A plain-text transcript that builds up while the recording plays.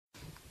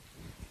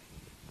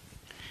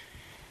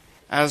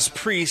As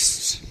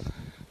priests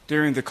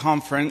during the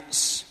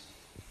conference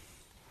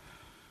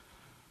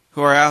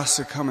who are asked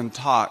to come and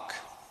talk,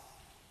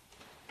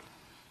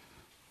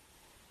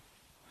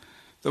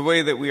 the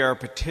way that we are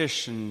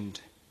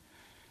petitioned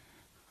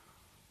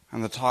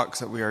and the talks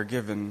that we are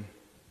given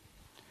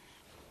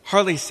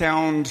hardly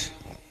sound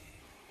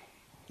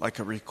like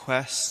a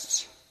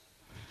request.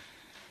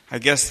 I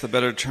guess the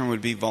better term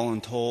would be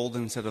voluntold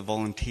instead of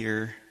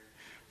volunteer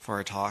for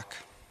a talk.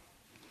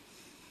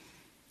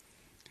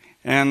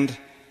 And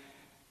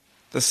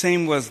the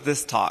same was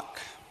this talk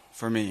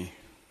for me.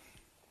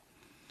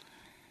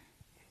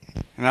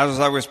 And as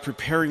I was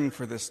preparing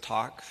for this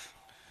talk,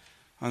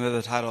 under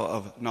the title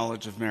of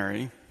Knowledge of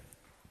Mary,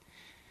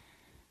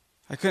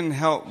 I couldn't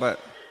help but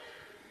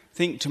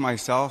think to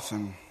myself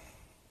and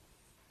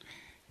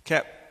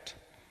kept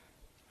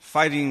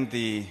fighting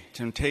the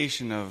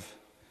temptation of,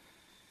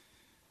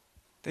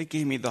 they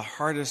gave me the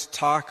hardest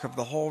talk of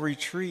the whole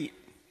retreat.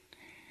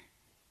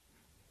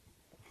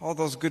 All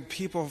those good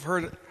people have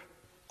heard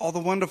all the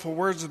wonderful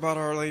words about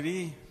Our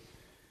Lady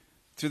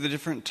through the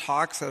different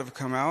talks that have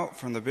come out,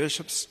 from the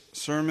bishop's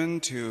sermon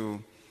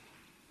to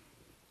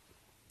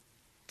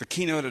the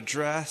keynote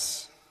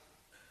address.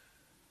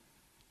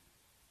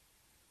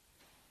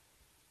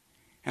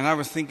 And I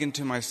was thinking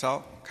to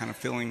myself, kind of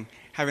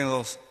having a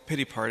little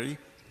pity party,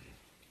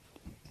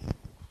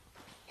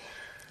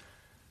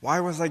 why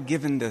was I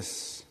given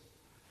this?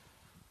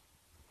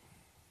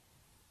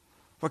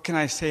 What can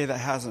I say that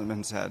hasn't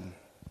been said?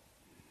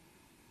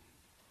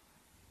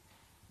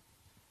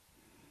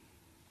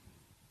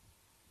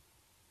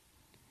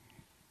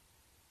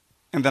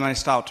 And then I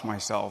stopped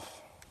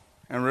myself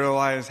and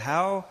realized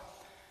how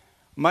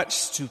much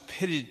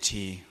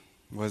stupidity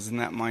was in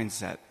that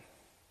mindset.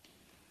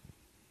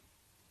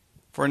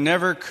 For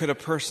never could a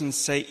person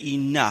say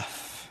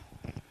enough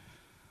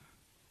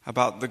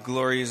about the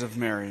glories of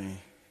Mary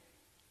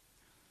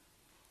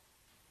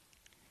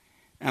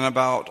and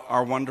about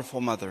our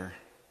wonderful mother.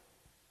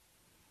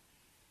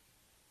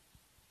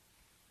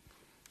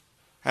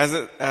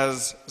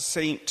 As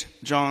St.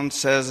 John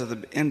says at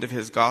the end of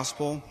his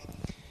gospel,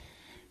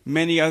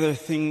 many other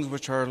things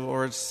which our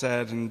Lord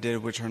said and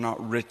did which are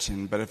not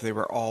written, but if they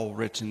were all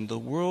written, the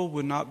world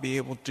would not be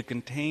able to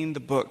contain the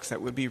books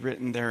that would be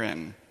written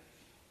therein.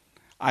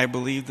 I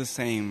believe the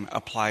same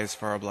applies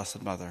for our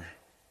Blessed Mother.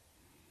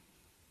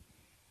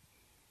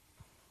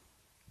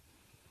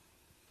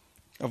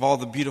 Of all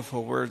the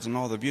beautiful words and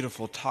all the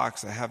beautiful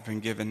talks that have been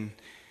given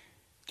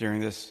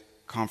during this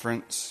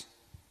conference,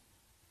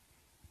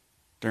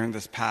 during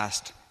this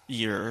past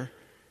year,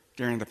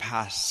 during the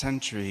past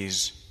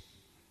centuries,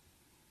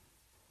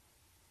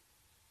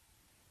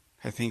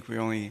 I think we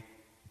only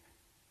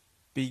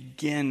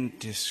begin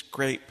to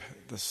scrape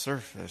the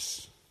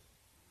surface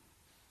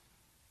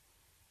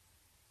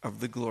of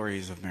the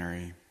glories of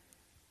Mary.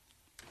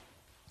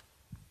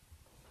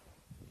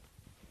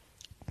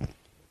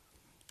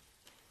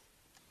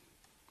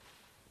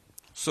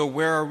 So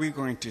where are we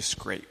going to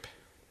scrape?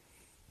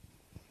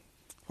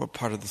 What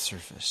part of the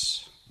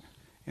surface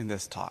in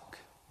this talk?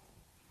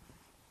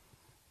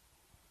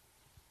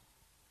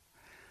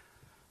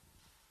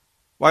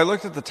 Well, I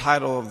looked at the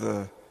title of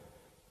the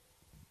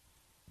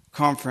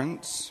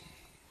conference,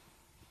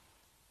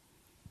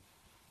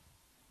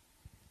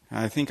 and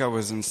I think I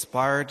was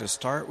inspired to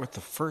start with the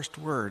first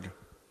word,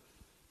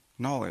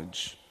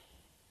 knowledge.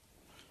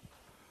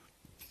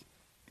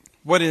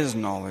 What is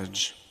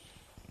knowledge?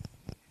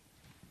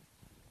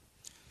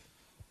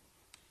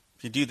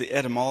 If you do the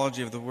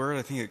etymology of the word,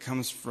 I think it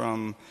comes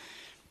from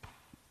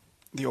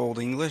the Old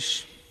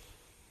English,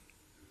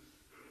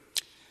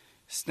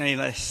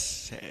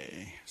 snalese,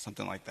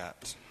 something like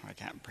that. I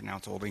can't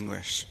pronounce Old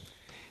English.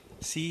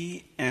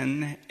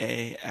 Cnalece.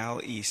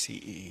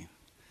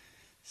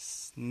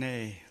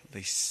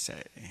 Snalese.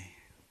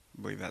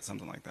 I believe that's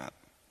something like that.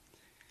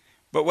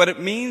 But what it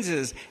means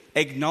is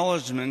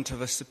acknowledgement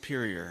of a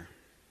superior,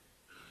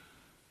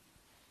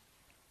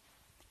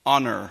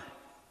 honor,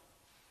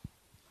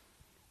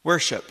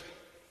 worship,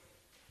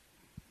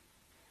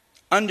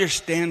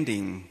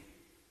 understanding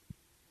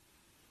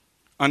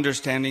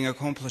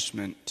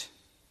accomplishment,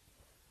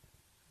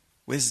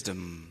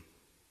 wisdom.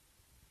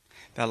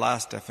 That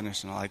last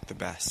definition I like the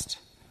best.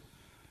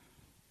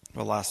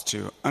 The last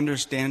two,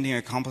 understanding,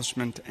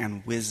 accomplishment,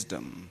 and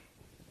wisdom.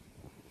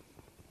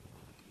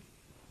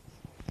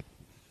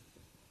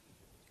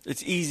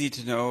 It's easy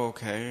to know,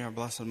 okay, our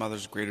Blessed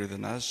Mother's greater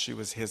than us. She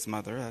was his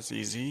mother. That's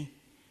easy.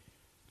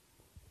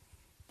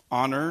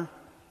 Honor,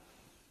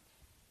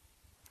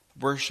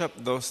 worship,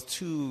 those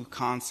two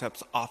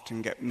concepts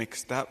often get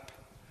mixed up.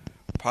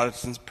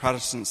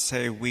 Protestants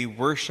say we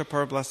worship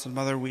our Blessed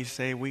Mother. We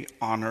say we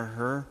honor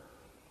her.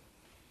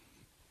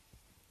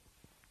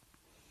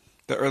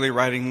 The early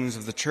writings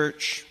of the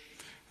church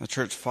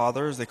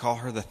fathers, they call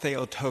her the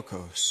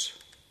Theotokos,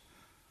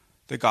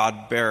 the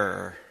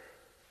God-bearer.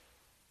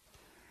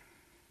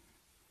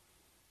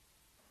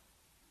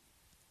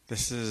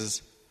 This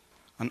is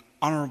an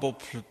honorable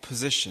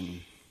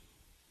position,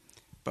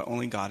 but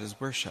only God is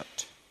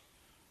worshipped.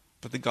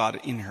 But the God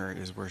in her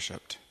is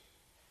worshipped.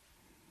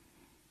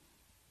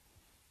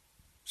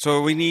 So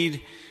we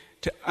need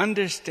to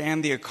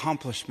understand the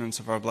accomplishments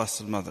of our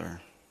Blessed Mother,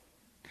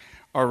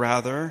 or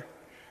rather,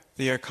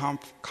 the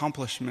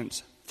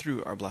accomplishments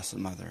through our Blessed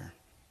Mother.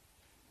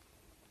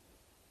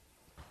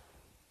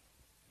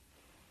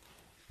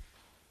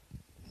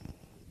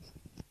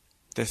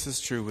 This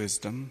is true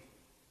wisdom,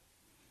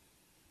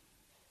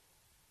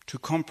 to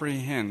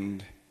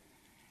comprehend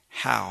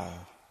how,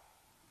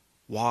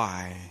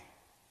 why,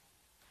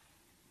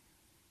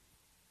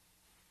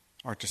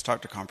 or to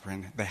start to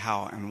comprehend the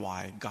how and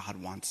why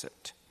God wants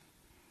it.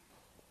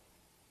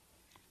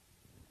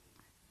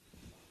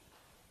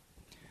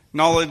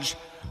 Knowledge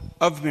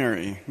of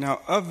Mary.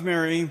 Now, of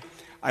Mary,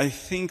 I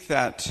think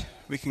that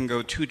we can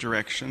go two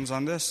directions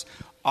on this,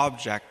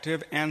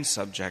 objective and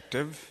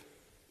subjective,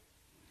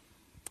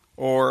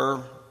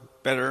 or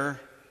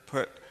better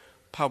put,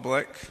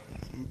 public,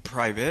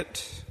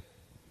 private.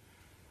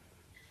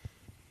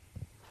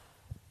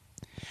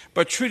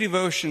 But true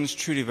devotion is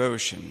true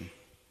devotion.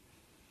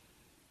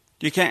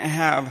 You can't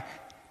have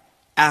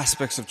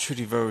aspects of true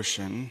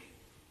devotion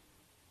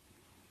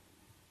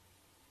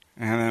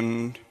and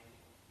then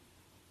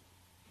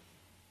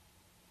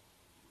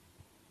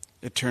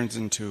it turns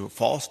into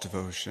false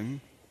devotion.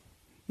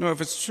 No,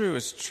 if it's true,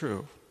 it's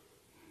true.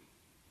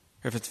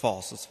 If it's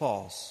false, it's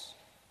false.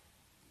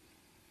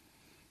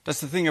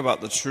 That's the thing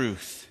about the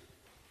truth.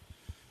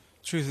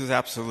 Truth is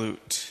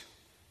absolute.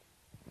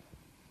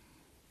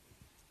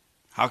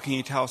 How can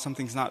you tell if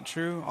something's not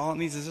true? All it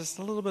needs is just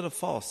a little bit of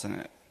false in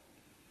it.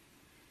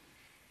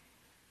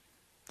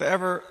 The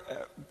ever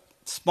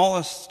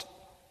smallest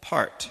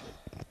part.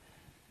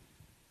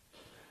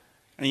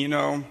 And you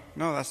know,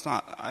 no, that's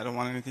not. I don't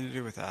want anything to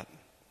do with that.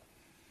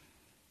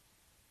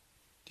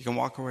 You can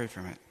walk away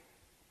from it.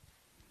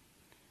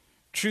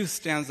 Truth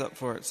stands up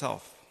for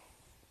itself.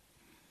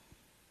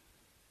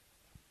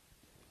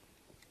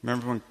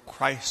 Remember when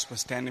Christ was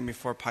standing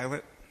before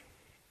Pilate?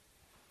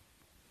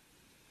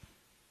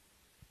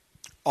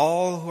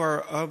 All who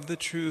are of the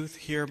truth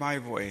hear my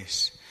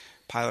voice.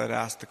 Pilate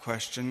asked the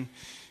question,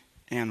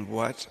 and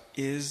what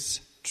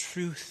is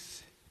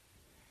truth?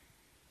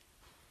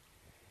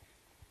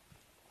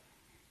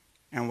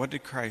 And what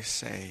did Christ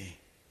say?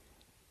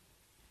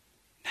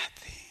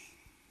 Nothing.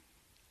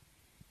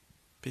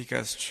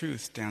 Because truth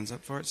stands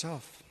up for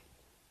itself.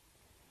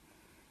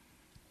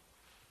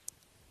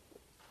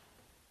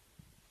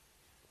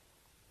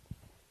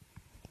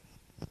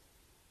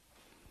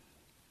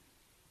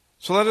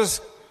 So let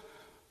us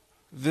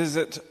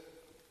visit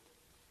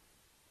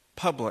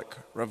public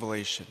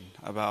revelation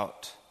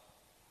about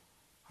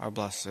our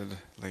Blessed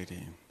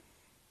Lady.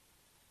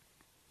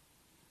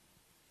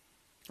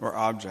 Or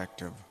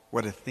objective,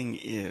 what a thing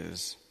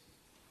is.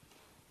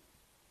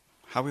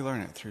 How we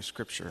learn it through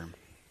Scripture.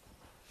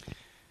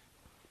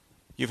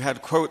 You've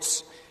had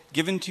quotes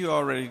given to you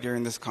already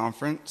during this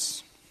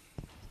conference.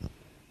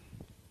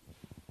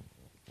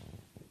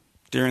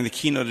 During the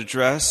keynote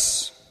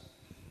address,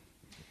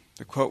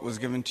 the quote was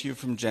given to you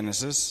from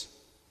Genesis,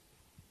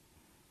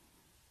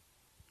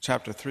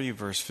 chapter 3,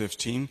 verse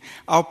 15.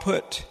 I'll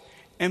put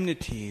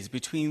enmities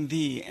between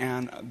thee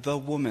and the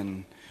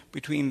woman,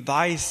 between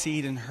thy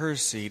seed and her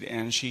seed,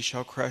 and she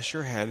shall crush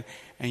your head,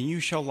 and you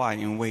shall lie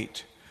in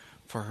wait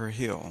for her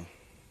heel.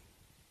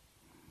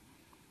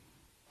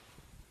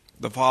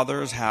 The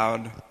fathers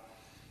had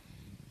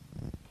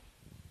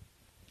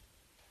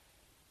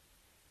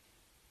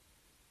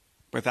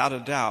without a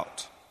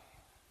doubt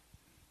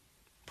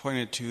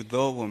pointed to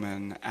the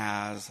woman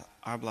as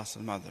our Blessed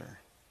Mother,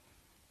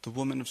 the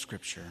woman of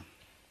Scripture.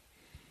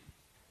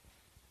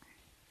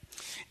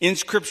 In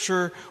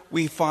Scripture,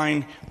 we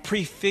find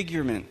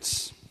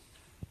prefigurements.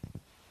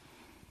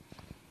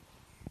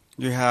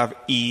 You have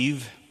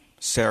Eve,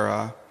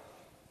 Sarah,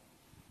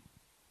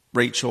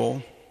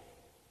 Rachel,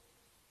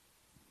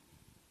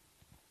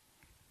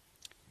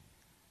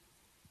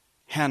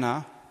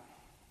 Hannah,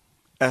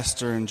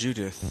 Esther, and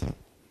Judith.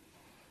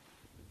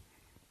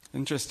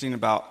 Interesting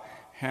about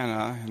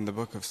Hannah in the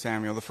book of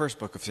Samuel, the first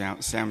book of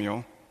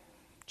Samuel,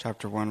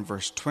 chapter 1,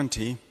 verse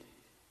 20.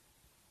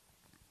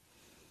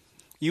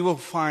 You will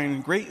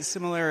find great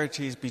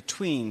similarities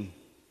between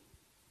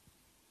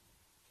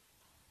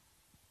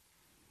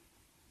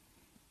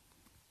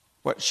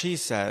what she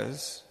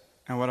says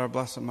and what our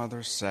Blessed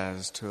Mother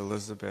says to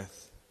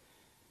Elizabeth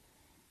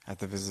at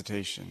the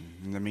visitation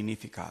in the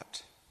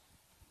Magnificat.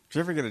 If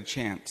you ever get a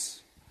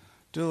chance,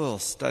 do a little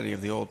study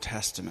of the Old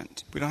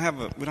Testament. We don't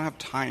have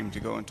time to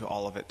go into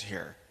all of it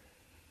here.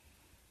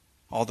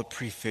 All the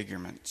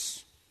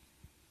prefigurements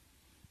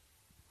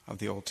of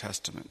the Old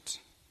Testament.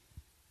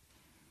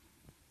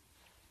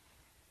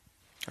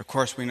 Of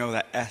course, we know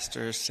that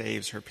Esther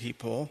saves her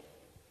people,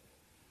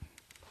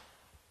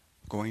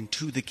 going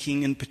to the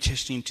king and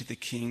petitioning to the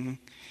king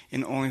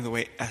in only the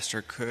way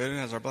Esther could,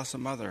 as our Blessed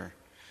Mother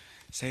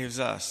saves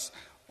us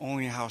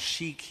only how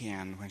she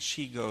can when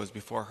she goes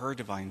before her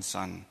divine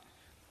Son.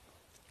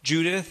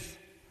 Judith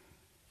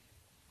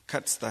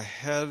cuts the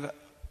head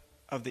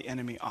of the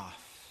enemy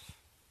off.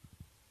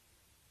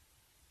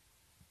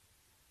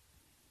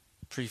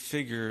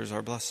 prefigures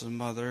our Blessed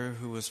Mother,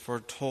 who was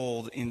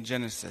foretold in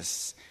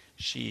Genesis,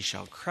 she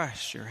shall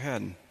crush your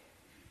head.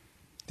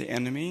 The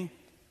enemy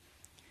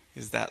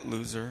is that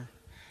loser,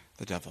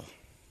 the devil.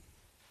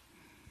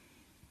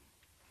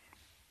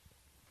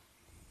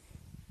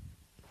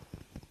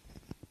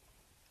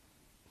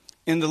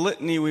 In the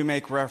litany, we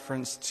make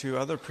reference to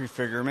other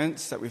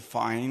prefigurements that we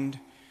find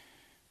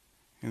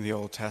in the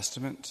Old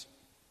Testament.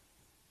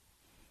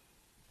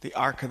 The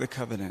Ark of the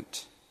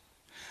Covenant.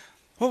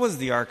 What was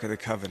the Ark of the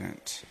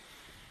Covenant?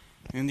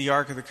 In the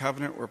Ark of the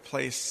Covenant were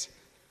placed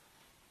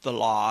the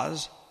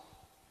laws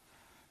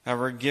that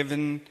were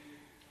given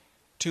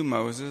to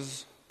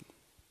Moses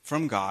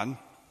from God.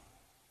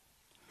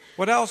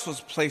 What else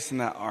was placed in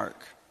that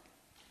ark?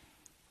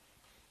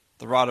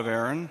 The rod of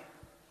Aaron,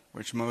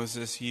 which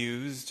Moses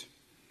used,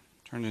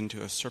 turned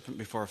into a serpent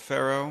before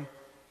Pharaoh,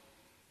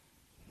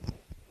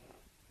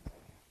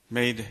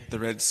 made the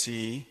Red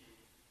Sea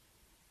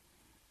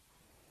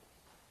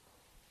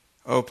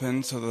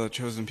open so the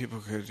chosen people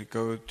could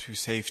go to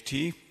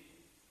safety.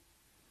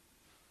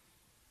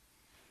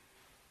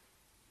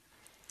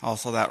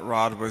 Also, that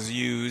rod was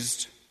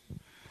used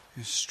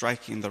in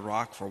striking the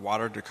rock for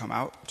water to come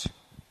out.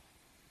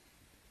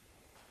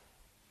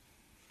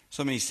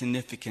 So many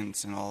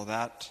significance in all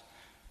that.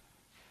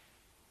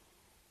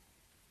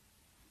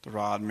 The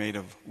rod made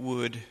of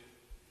wood,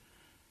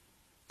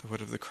 the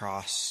wood of the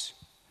cross,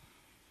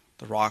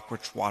 the rock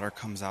which water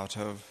comes out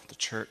of, the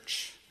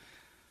church.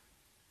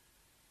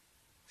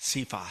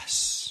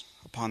 Cephas,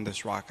 upon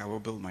this rock I will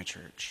build my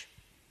church.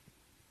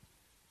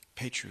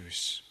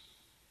 Petrus.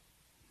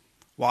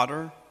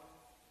 Water.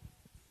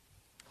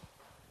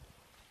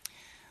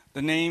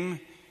 The name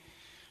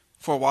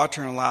for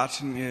water in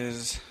Latin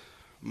is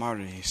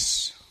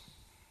maris.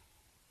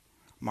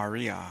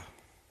 Maria.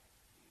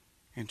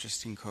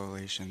 Interesting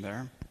correlation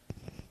there.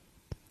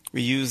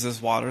 We use this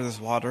water.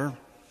 This water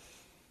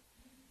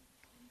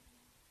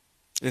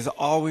is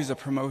always a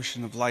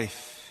promotion of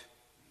life.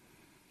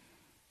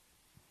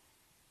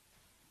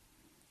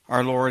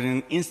 Our Lord,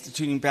 in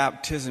instituting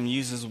baptism,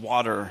 uses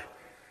water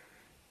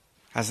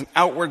as an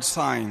outward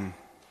sign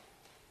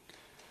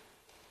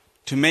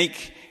to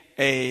make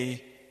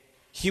a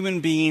human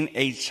being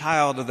a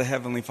child of the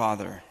Heavenly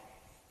Father.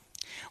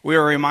 We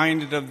are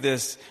reminded of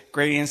this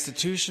great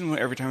institution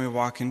every time we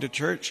walk into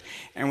church,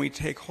 and we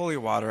take holy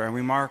water and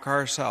we mark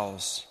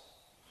ourselves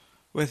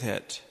with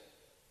it.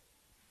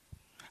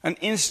 An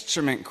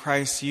instrument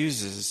Christ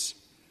uses,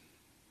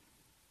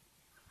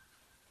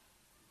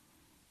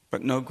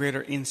 but no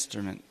greater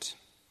instrument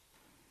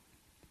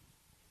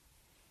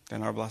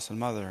than our Blessed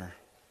Mother,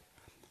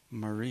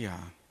 Maria.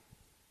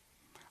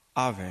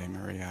 Ave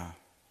Maria.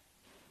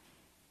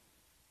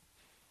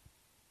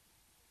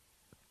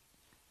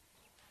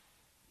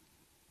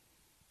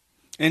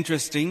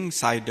 Interesting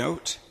side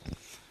note.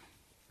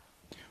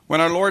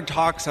 When our Lord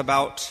talks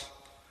about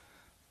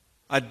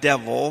a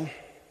devil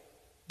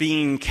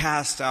being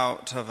cast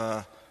out of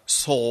a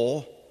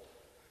soul,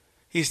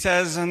 he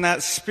says, and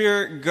that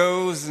spirit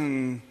goes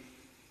and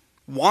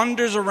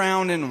wanders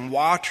around in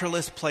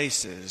waterless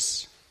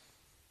places.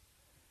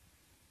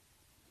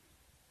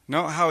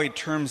 Note how he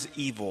terms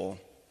evil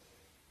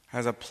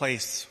as a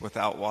place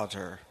without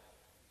water.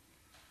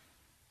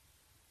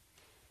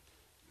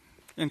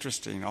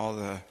 Interesting, all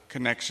the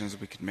connections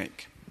we could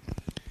make.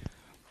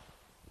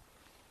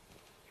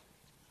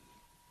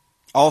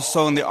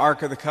 Also in the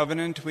Ark of the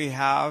Covenant, we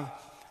have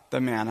the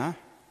manna,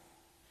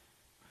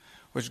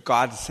 which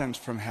God sent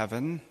from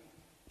heaven,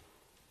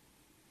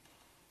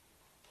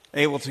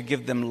 able to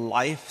give them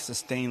life,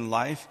 sustain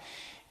life,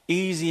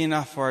 easy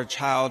enough for a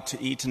child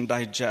to eat and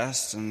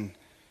digest, and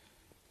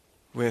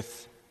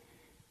with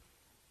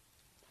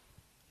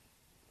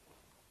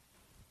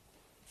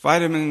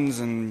vitamins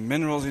and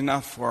minerals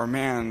enough for a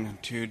man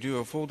to do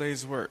a full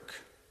day's work.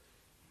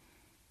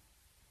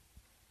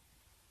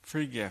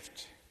 Free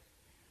gift.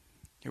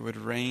 It would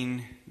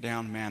rain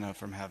down manna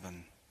from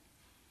heaven.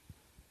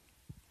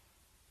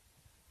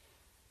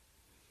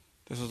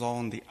 This was all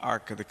in the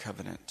Ark of the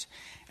Covenant.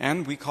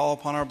 And we call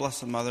upon our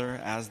Blessed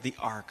Mother as the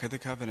Ark of the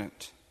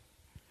Covenant.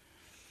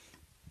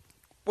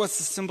 What's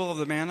the symbol of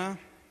the manna?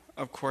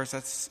 Of course,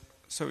 that's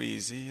so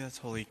easy. That's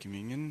Holy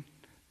Communion.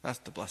 That's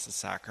the Blessed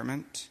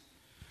Sacrament.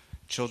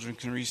 Children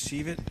can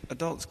receive it.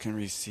 Adults can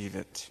receive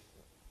it.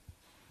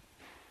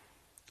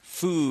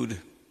 Food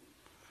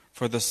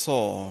for the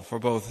soul, for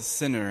both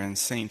sinner and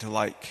saint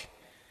alike.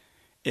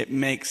 It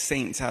makes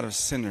saints out of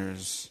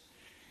sinners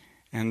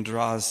and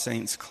draws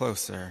saints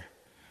closer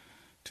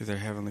to their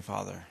Heavenly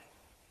Father.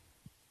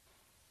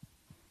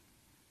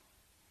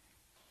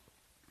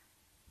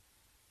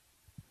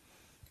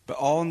 But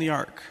all in the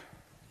ark.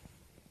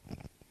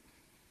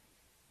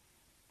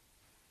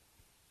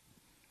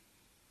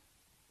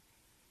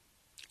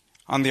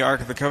 On the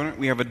Ark of the Covenant,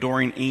 we have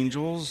adoring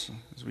angels.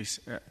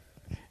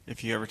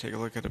 If you ever take a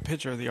look at a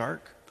picture of the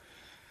ark,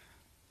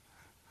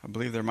 I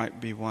believe there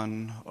might be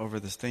one over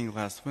the stained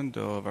glass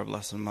window of our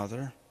Blessed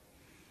Mother.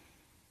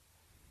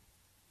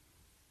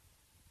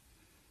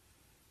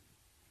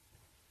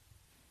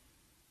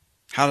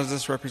 How does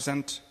this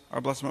represent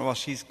our Blessed Mother? Well,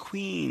 she's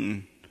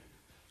queen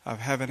of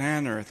heaven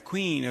and earth,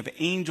 queen of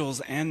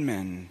angels and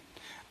men.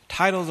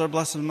 Titles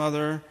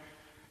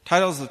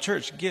the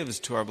church gives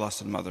to our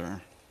Blessed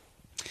Mother.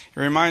 It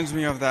reminds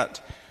me of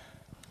that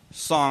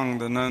song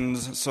the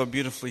nuns so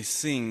beautifully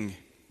sing,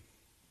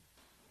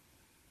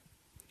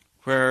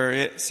 where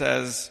it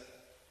says,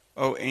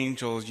 "O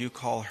angels, you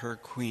call her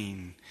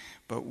queen,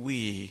 but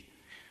we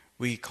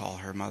call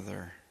her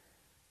mother."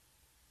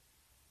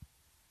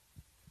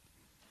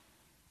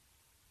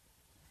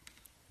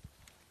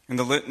 In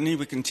the litany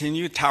we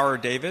continue, Tower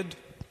of David.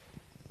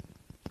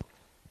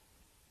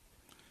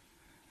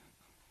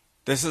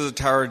 This is a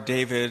Tower of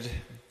David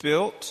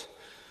built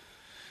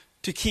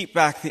to keep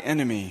back the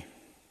enemy,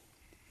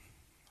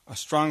 a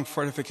strong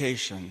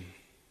fortification.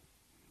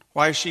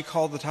 Why is she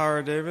called the Tower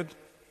of David?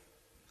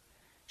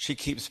 She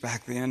keeps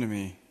back the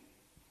enemy.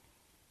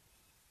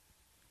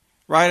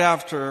 Right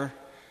after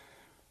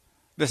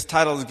this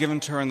title is given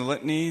to her in the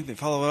litany, they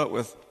follow it up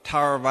with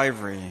Tower of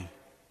Ivory.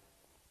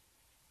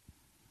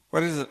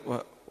 What is it?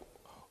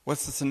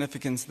 What's the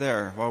significance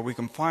there? Well, we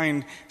can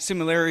find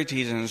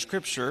similarities in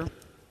Scripture.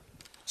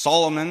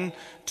 Solomon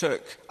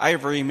took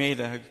ivory, made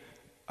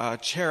a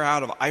chair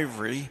out of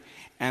ivory,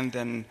 and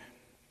then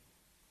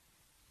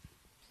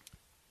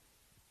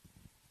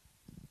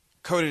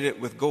coated it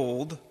with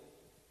gold. It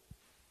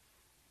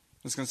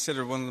was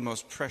considered one of the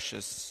most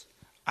precious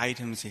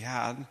items he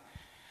had.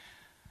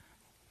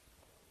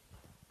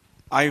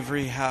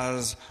 Ivory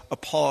has a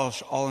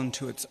polish all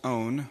into its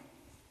own.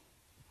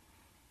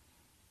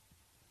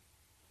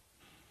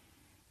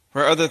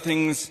 Where other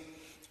things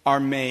are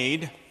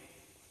made,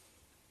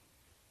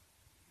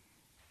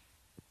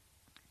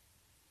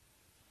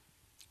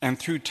 and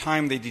through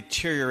time they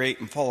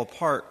deteriorate and fall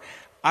apart,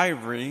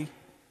 ivory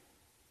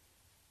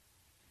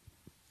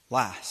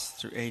lasts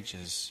through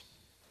ages.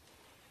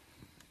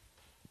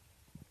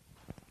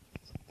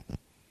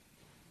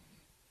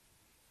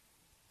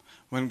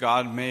 When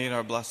God made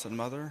our Blessed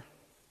Mother,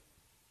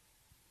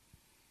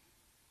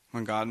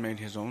 when God made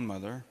his own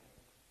mother,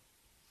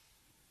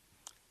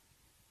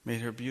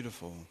 made her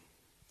beautiful,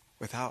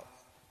 without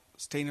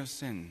stain of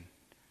sin,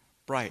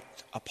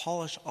 bright, a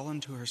polish all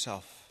unto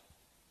herself.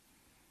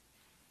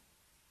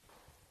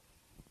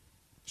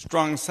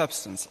 Strong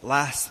substance,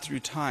 lasts through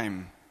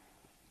time.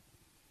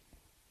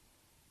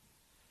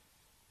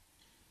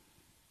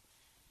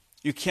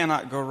 You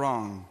cannot go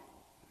wrong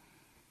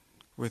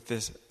with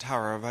this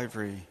Tower of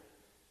Ivory.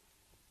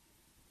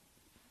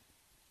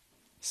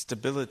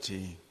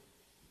 Stability,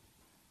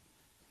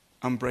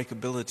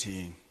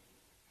 unbreakability,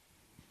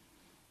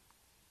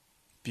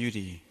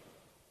 beauty.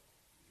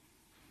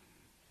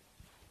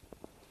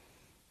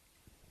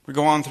 We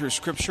go on through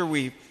Scripture.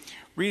 We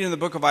read in the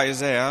book of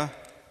Isaiah,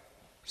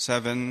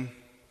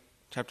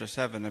 chapter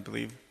 7, I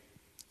believe,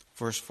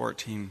 verse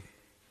 14.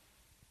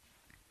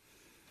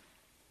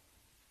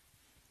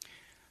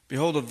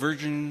 Behold, a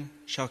virgin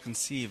shall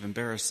conceive and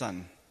bear a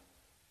son,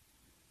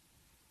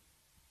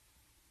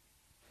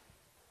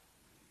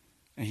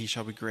 and he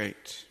shall be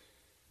great.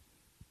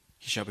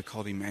 He shall be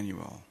called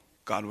Emmanuel,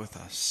 God with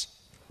us.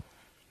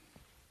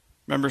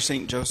 Remember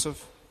St.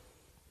 Joseph?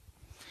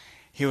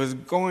 He was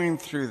going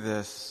through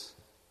this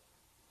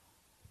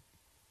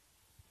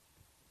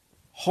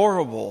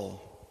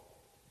horrible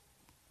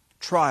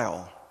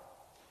trial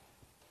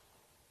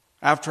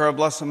after our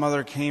Blessed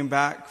Mother came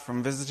back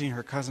from visiting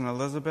her cousin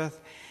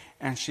Elizabeth,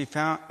 and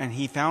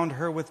he found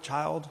her with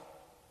child.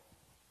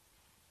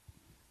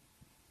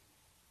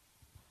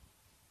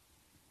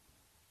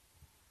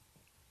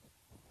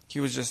 He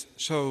was just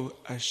so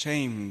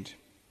ashamed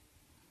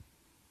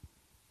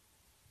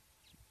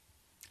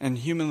and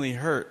humanly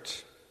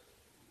hurt,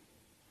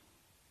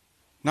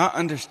 not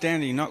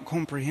understanding, not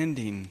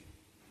comprehending,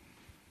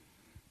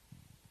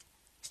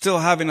 still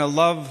having a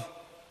love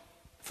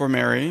for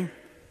Mary,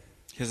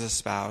 his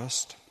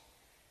espoused,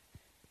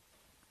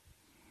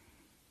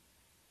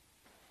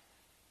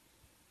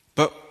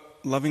 but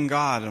loving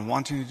God and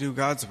wanting to do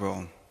God's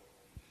will.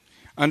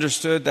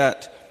 Understood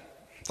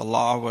that the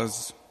law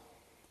was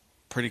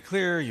pretty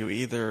clear.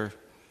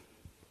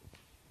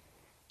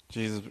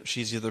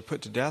 She's either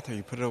put to death or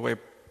you put it away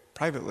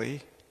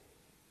privately.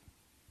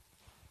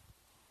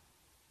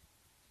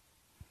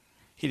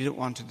 He didn't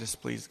want to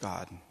displease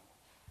God.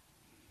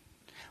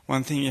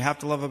 One thing you have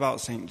to love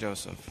about St.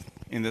 Joseph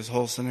in this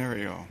whole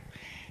scenario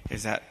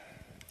is that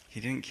he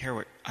didn't care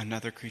what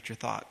another creature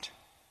thought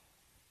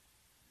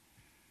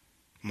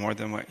more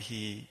than what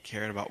he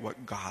cared about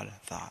what God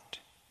thought.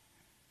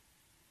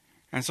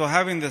 And so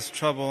having this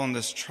trouble and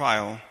this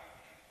trial,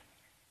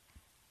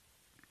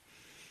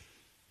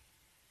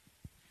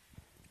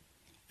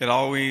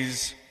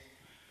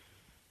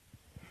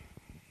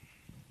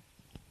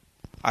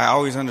 I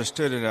always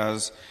understood it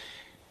as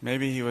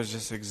maybe he was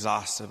just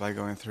exhausted by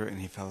going through it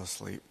and he fell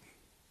asleep.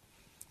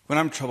 When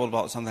I'm troubled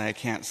about something, I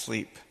can't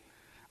sleep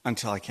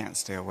until I can't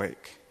stay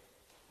awake.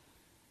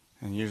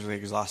 And usually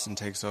exhaustion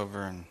takes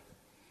over and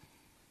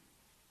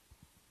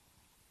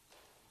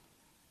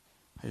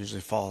I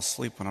usually fall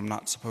asleep when I'm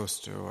not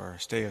supposed to, or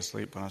stay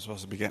asleep when I'm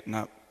supposed to be getting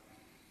up.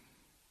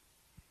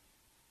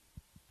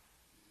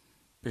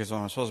 Because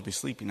when I'm supposed to be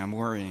sleeping, I'm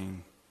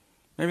worrying.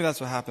 Maybe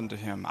that's what happened to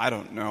him. I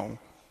don't know.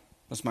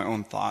 That's my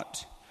own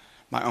thought,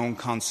 my own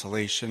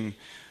consolation.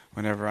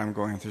 Whenever I'm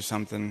going through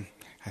something,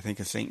 I think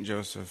of St.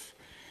 Joseph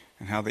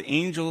and how the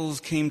angels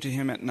came to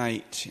him at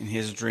night in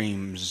his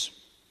dreams.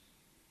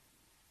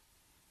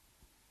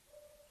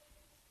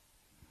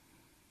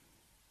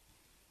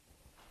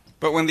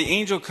 But when the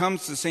angel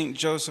comes to St.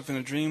 Joseph in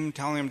a dream,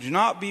 telling him, do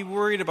not be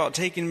worried about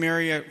taking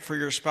Mary for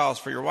your spouse,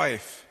 for your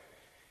wife,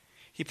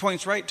 he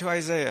points right to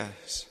Isaiah,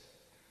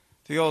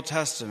 the Old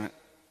Testament.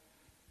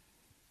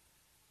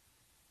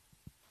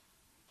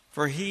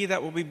 For he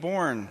that will be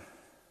born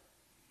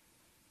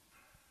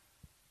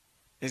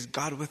is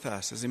God with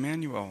us, is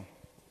Emmanuel.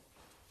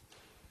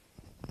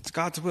 It's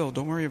God's will.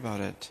 Don't worry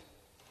about it.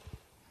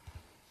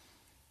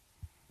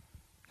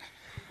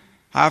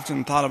 I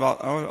often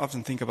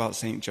think about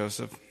St.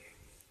 Joseph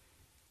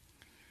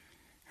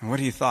and what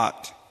he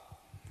thought.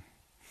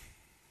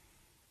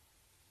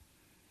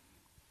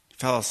 He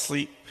fell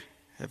asleep,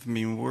 having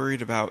been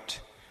worried about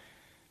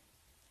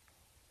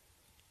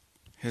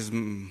his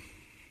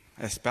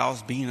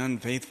spouse being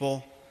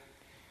unfaithful.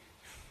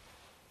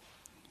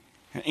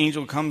 An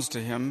angel comes to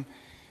him,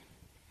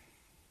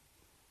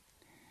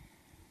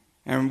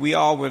 and we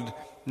all would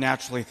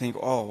naturally think,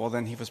 oh, well,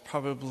 then he was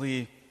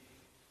probably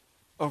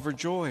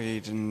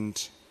overjoyed and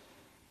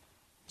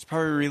was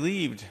probably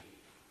relieved.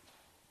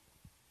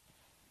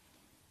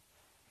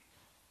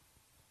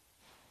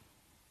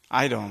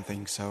 I don't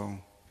think so.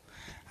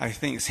 I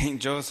think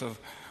St. Joseph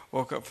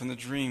woke up from the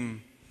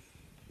dream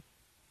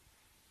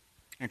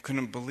and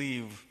couldn't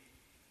believe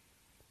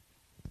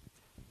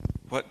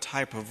what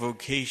type of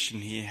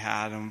vocation he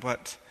had and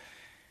what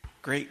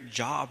great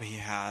job he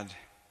had.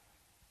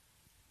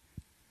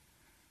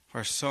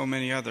 Where so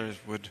many others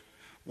would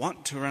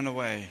want to run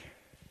away.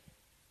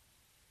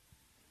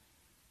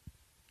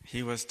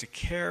 He was to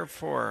care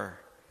for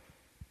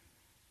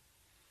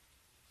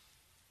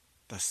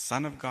the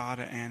Son of God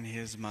and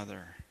his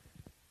mother.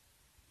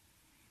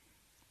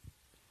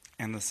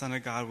 And the Son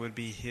of God would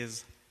be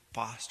his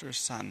foster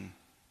son.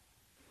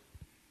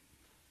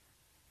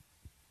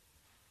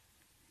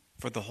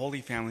 For the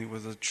Holy Family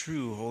was a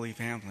true Holy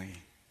Family.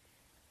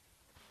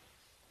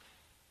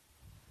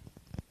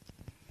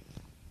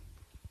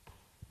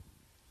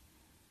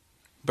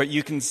 But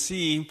you can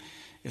see,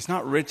 it's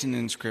not written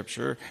in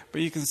Scripture,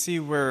 but you can see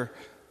where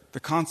the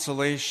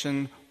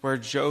consolation, where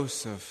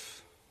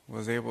Joseph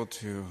was able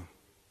to,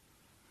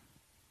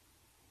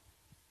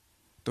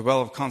 the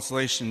well of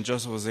consolation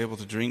Joseph was able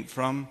to drink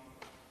from,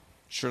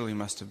 surely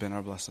must have been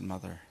our Blessed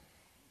Mother.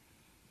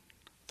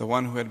 The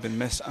one who had been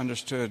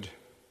misunderstood.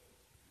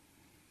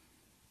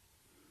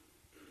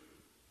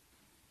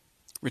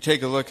 We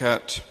take a look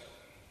at,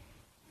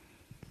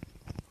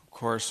 of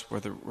course,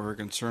 where it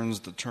concerns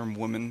the term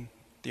woman,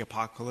 the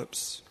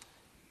Apocalypse,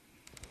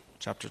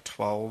 chapter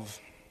 12,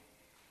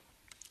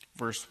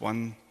 verse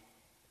 1.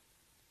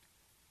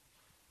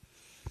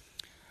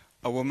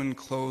 A woman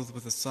clothed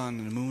with the sun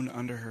and the moon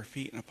under her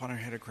feet, and upon her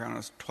head a crown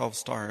of 12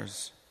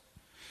 stars.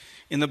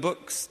 In the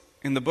book,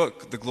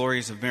 The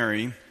Glories of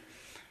Mary,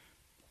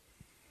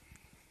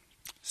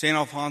 St.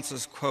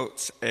 Alphonsus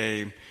quotes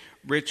a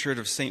Richard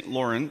of St.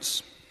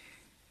 Lawrence,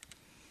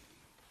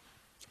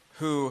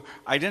 who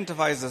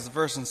identifies this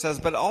verse and says,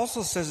 but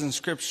also says in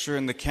Scripture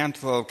in the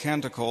Canticle of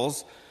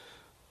Canticles,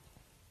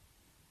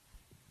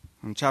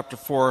 in chapter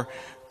 4,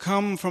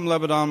 come from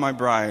Lebanon, my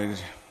bride,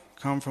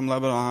 come from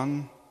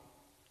Lebanon,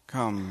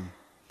 come,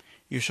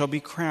 you shall be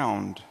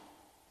crowned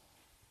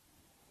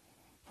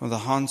from the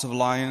haunts of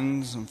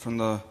lions and from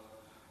the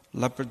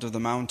leopards of the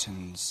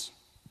mountains.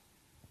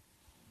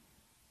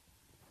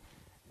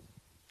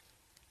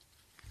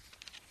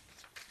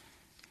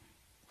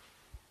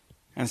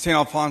 And St.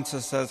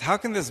 Alphonsus says, how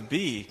can this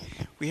be?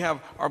 We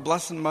have our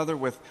Blessed Mother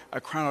with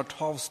a crown of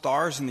 12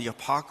 stars in the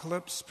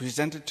Apocalypse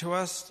presented to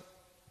us.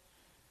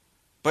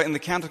 But in the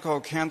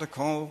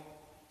Canticle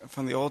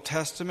from the Old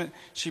Testament,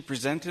 she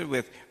presented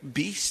with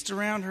beasts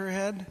around her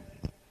head.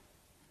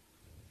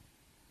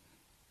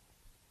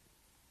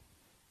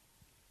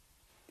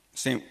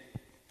 St.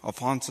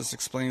 Alphonsus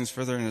explains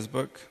further in his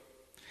book,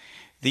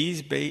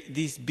 these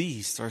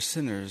beasts are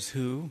sinners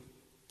who,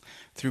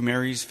 through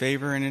Mary's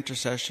favor and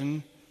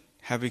intercession,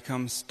 have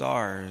become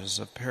stars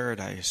of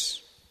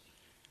paradise,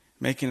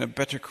 making a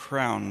better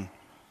crown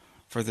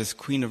for this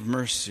Queen of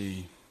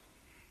Mercy.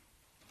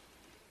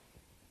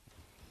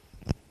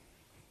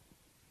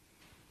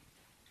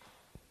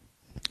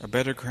 A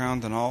better crown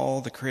than all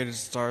the created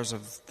stars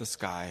of the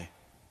sky.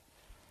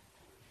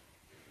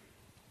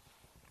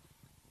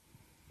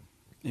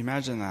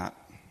 Imagine that.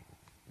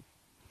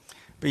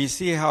 But you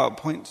see how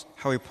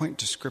we point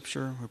to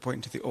Scripture, we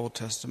point to the Old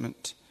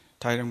Testament,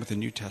 tied in with the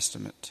New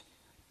Testament.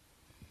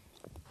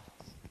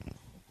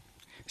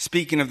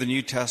 Speaking of the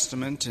New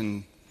Testament,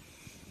 in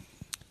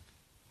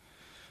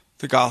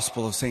the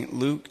Gospel of St.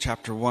 Luke,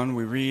 chapter 1,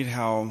 we read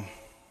how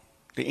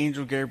the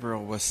angel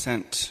Gabriel was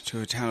sent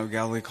to a town of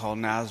Galilee called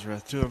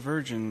Nazareth to a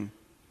virgin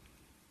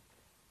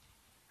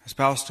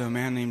espoused to a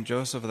man named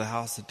Joseph of the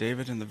house of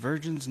David, and the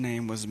virgin's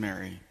name was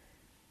Mary.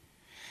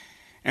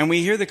 And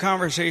we hear the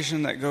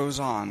conversation that goes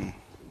on.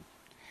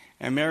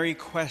 And Mary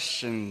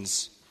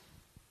questions,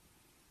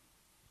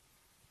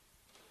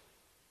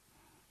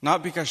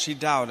 not because she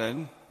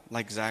doubted,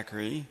 like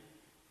Zachary,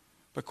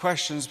 but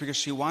questions because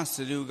she wants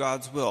to do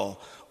God's will.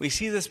 We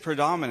see this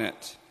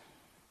predominant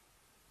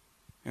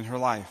in her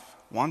life,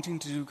 wanting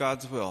to do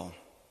God's will.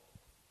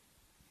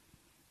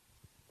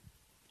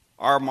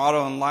 Our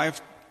motto in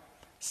life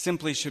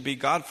simply should be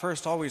God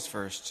first, always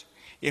first.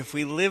 If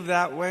we live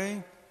that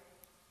way,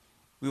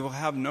 we will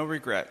have no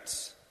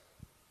regrets.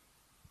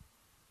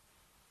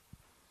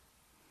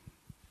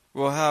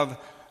 We'll have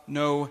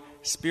no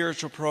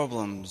spiritual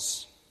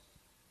problems.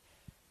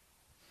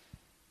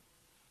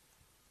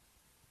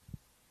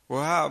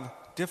 We'll have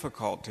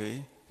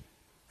difficulty.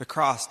 The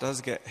cross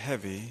does get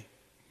heavy.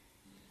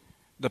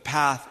 The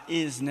path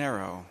is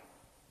narrow.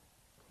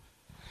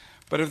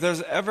 But if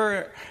there's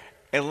ever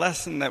a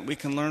lesson that we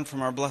can learn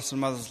from our Blessed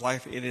Mother's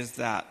life, it is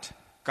that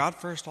God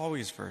first,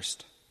 always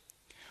first.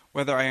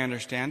 Whether I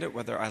understand it,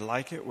 whether I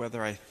like it,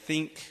 whether I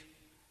think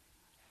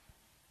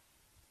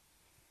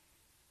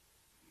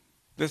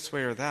this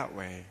way or that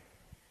way,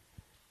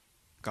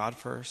 God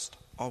first,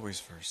 always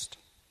first.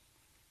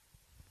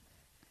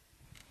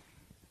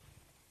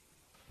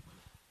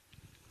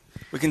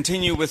 We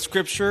continue with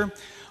Scripture.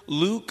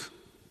 Luke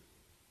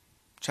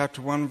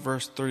chapter 1,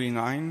 verse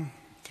 39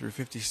 through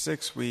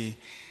 56, we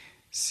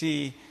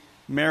see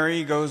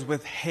Mary goes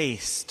with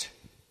haste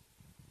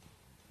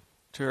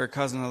to her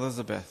cousin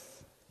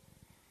Elizabeth.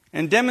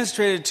 And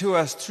demonstrated to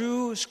us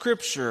through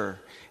Scripture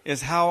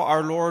is how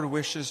our Lord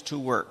wishes to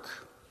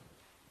work.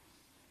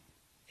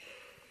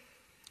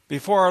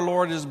 Before our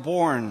Lord is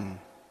born,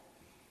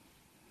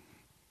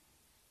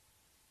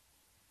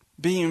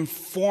 being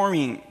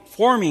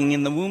forming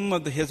in the womb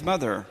of his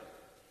mother,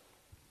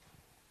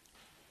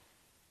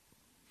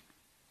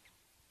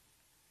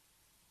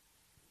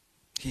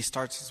 he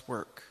starts his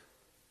work.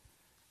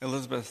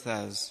 Elizabeth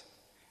says,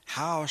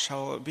 "How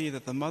shall it be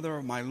that the mother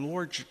of my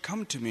Lord should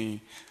come to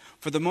me?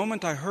 For the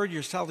moment I heard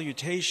your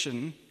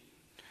salutation,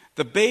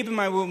 the babe in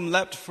my womb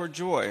leapt for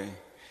joy."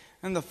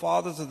 And the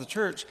fathers of the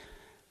church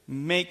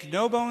make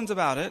no bones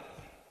about it.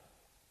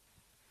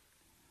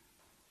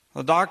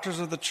 The doctors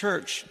of the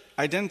church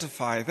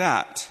identify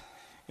that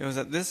it was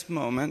at this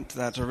moment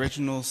that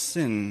original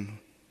sin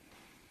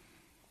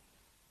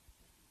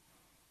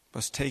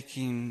was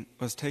taken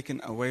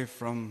away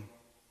from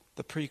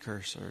the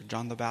precursor,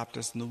 John the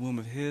Baptist, in the womb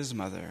of his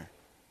mother.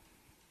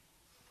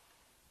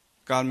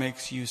 God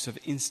makes use of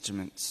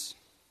instruments.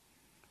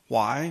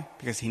 Why?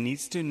 Because he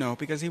needs to? No,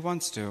 because he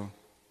wants to.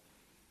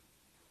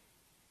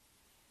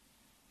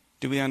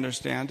 Do we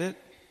understand it?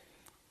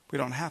 We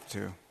don't have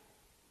to.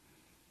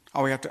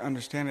 All we have to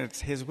understand is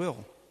it's his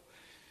will.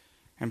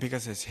 And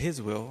because it's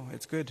his will,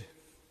 it's good.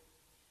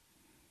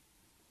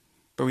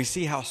 But we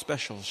see how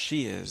special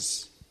she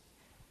is.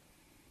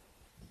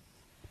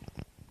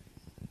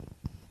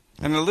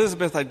 And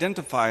Elizabeth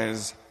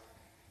identifies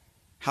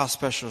how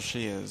special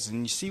she is.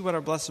 And you see what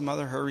our Blessed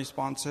Mother, her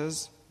response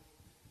is?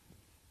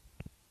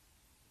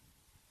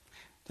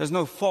 There's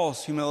no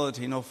false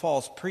humility, no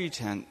false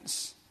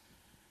pretense.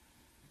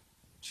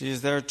 She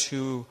is there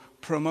to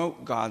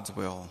promote God's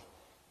will.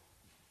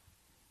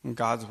 And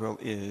God's will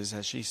is,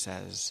 as she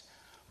says,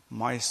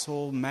 "My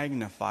soul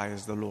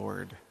magnifies the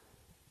Lord."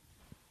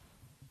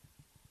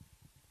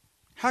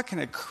 How can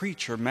a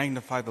creature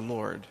magnify the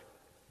Lord?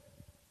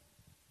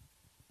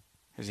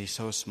 Is he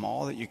so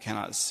small that you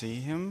cannot see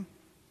him?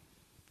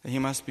 That he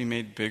must be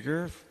made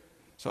bigger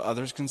so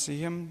others can see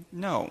him?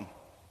 No.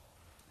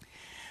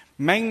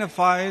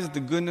 Magnifies the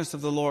goodness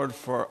of the Lord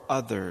for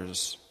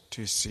others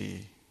to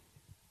see.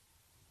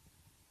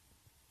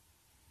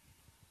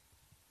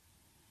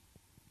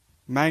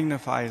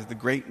 Magnifies the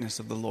greatness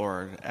of the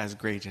Lord as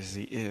great as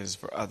he is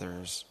for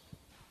others.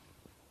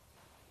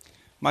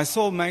 My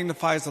soul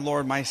magnifies the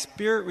Lord. My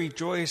spirit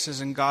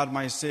rejoices in God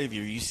my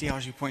Savior. You see how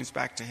she points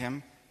back to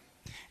him?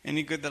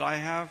 Any good that I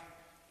have,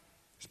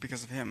 it's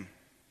because of him.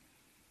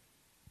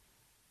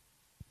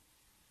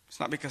 It's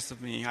not because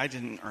of me. I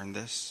didn't earn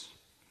this.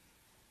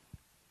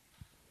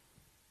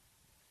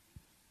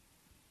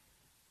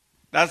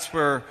 That's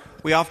where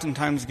we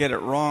oftentimes get it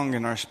wrong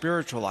in our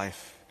spiritual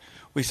life.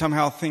 We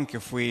somehow think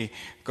if we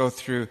go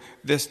through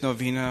this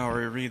novena or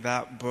we read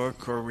that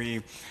book or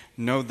we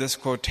know this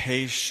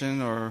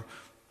quotation or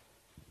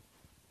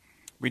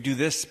we do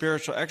this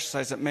spiritual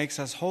exercise that makes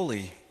us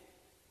holy.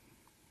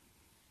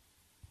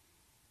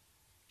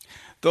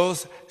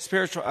 Those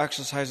spiritual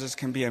exercises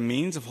can be a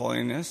means of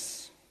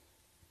holiness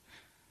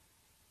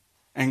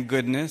and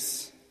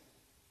goodness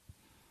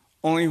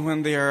only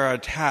when they are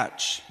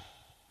attached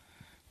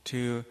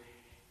to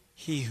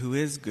he who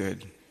is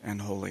good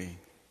and holy.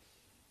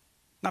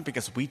 Not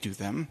because we do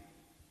them.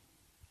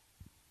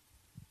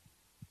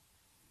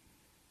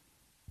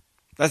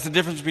 That's the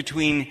difference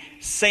between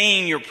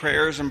saying your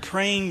prayers and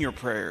praying your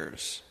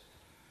prayers.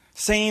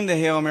 saying the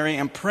Hail Mary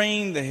and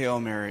praying the Hail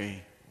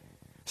Mary,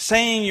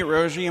 saying your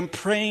rosary and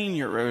praying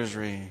your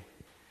rosary.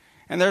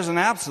 And there's an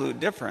absolute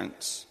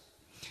difference.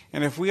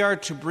 And if we are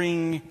to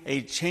bring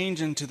a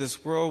change into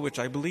this world, which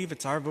I believe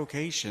it's our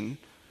vocation,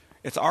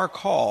 it's our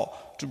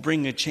call to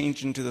bring a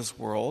change into this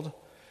world,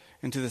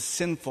 into this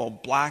sinful,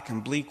 black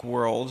and bleak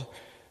world,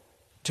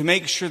 to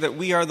make sure that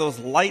we are those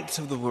lights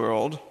of the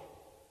world.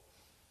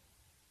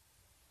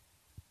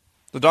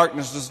 The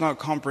darkness does not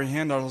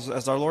comprehend,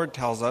 as our Lord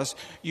tells us,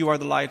 you are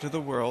the light of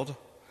the world.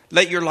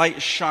 Let your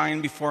light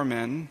shine before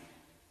men,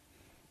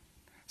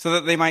 so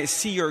that they might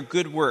see your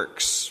good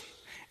works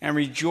and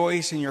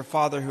rejoice in your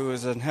Father who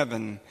is in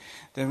heaven.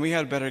 Then we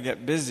had better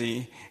get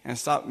busy and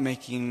stop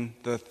making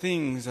the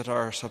things that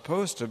are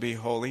supposed to be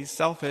holy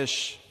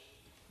selfish.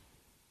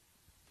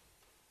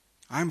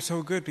 I'm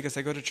so good because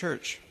I go to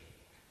church.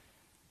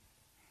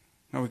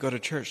 No, we go to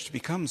church to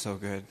become so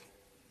good.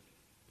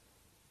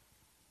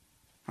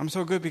 I'm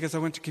so good because I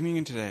went to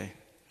communion today.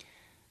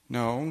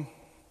 No,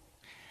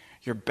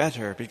 you're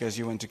better because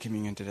you went to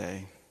communion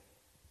today.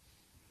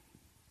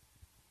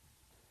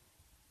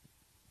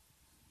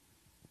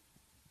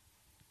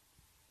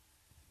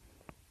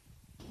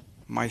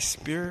 My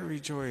spirit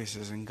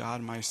rejoices in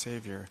God my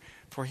Savior,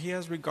 for he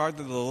has regarded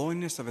the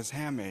lowliness of his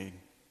handmaid.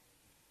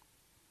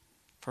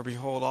 For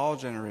behold, all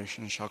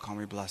generations shall call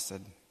me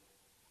blessed.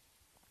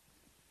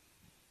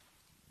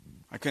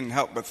 I couldn't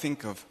help but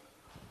think of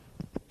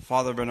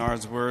Father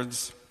Bernard's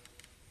words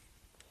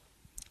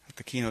at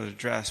the keynote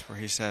address where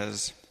he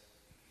says,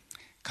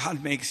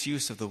 God makes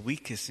use of the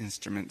weakest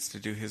instruments to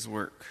do his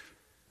work.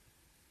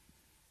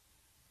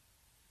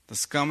 The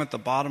scum at the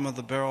bottom of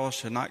the barrel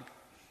should not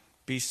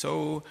be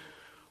so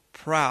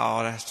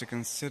proud as to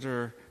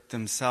consider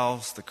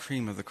themselves the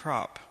cream of the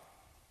crop.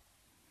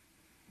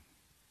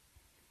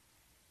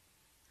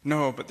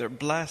 No, but they're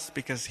blessed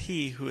because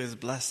he who is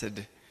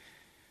blessed.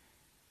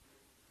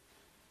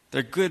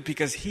 They're good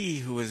because he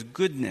who is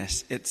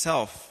goodness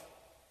itself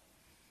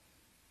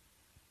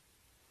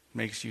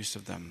makes use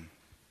of them.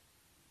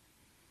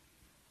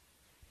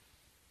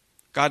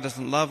 God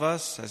doesn't love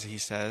us, as he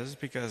says,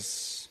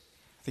 because,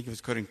 I think he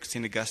was quoting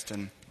St.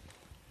 Augustine,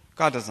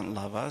 God doesn't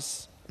love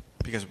us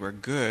because we're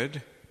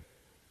good,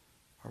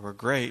 or we're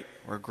great,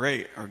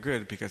 or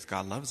good because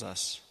God loves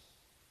us.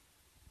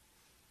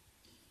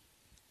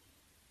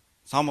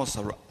 It's almost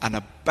an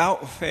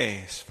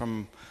about-face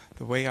from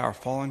the way our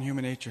fallen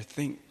human nature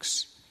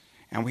thinks.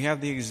 And we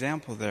have the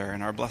example there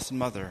in our Blessed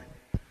Mother,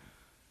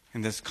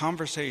 in this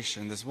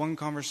conversation, this one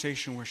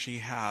conversation where she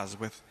has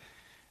with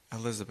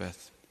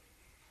Elizabeth.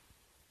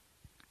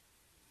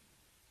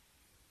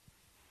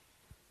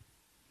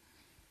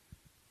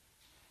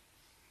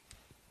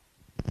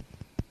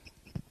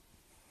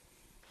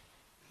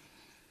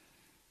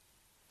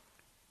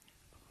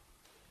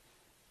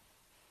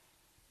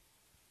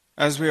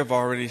 As we have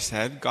already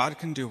said, God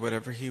can do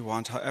whatever he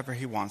wants, however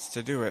he wants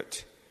to do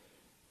it.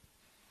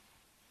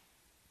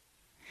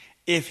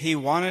 If he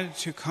wanted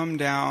to come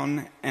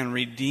down and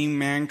redeem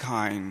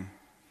mankind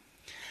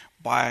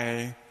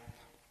by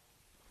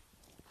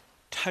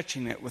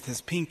touching it with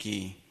his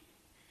pinky,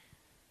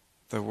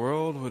 the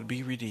world would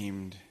be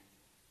redeemed.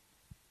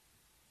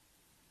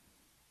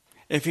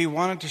 If he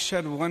wanted to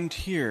shed one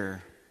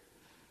tear,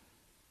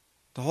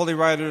 the holy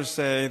writers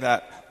say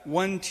that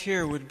one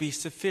tear would be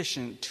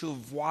sufficient to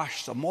have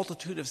washed a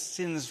multitude of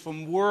sins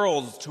from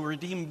worlds, to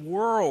redeem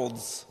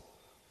worlds.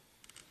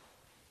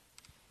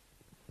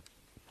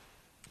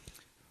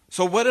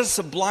 So what a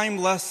sublime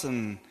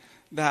lesson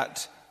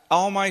that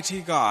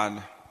Almighty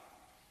God,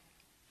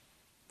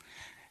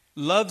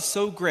 love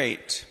so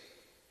great,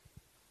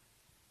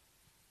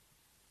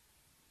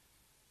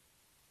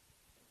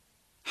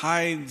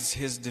 hides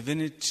his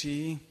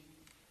divinity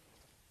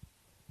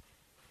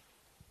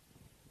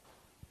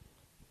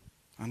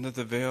under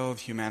the veil of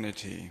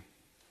humanity.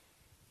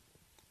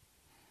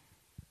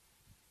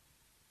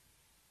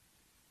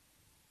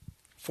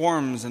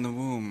 Forms in the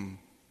womb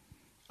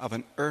of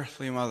an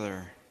earthly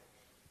mother.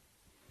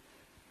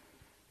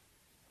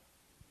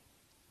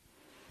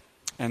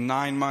 And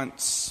 9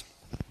 months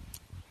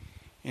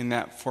in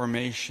that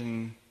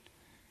formation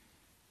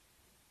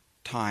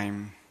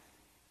time,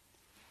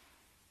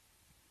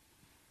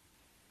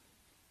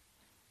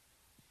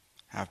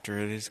 after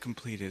it is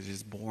completed, it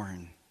is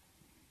born.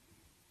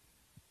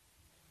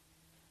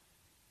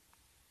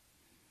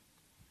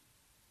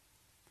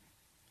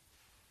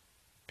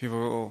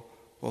 People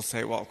will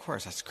say, well, of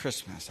course, that's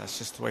Christmas. That's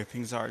just the way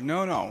things are.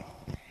 No.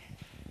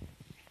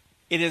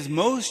 It is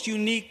most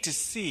unique to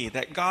see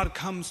that God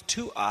comes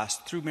to us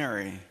through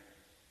Mary.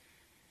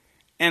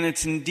 And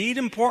it's indeed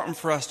important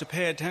for us to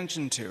pay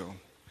attention to.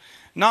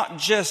 Not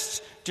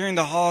just during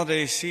the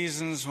holiday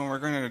seasons when we're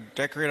going to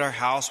decorate our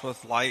house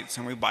with lights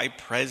and we buy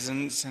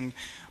presents and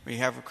we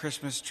have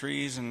Christmas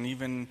trees and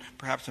even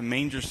perhaps a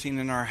manger scene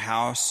in our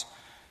house.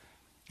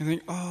 And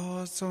think,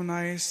 oh, it's so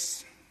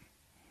nice.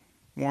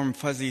 Warm,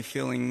 fuzzy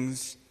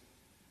feelings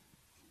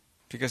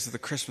because of the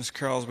Christmas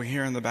carols we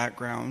hear in the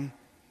background,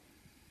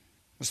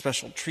 the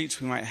special treats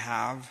we might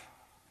have.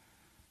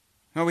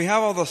 Now we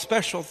have all the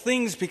special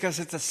things because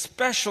it's a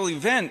special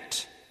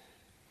event.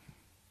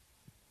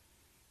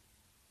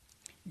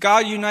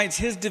 God unites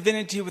his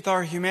divinity with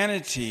our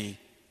humanity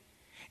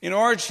in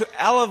order to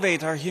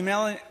elevate our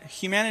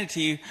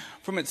humanity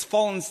from its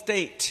fallen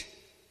state.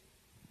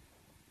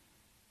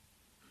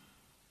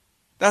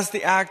 That's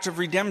the act of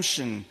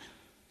redemption.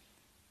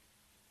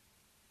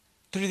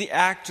 Through the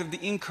act of the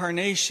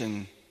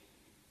incarnation.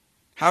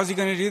 How is he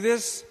going to do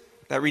this?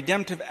 That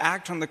redemptive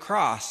act on the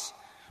cross.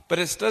 But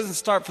it doesn't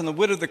start from the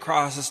wood of the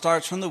cross. It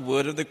starts from the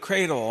wood of the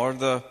cradle or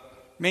the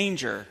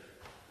manger.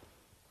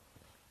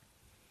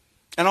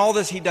 And all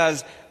this he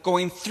does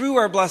going through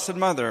our Blessed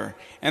Mother.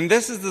 And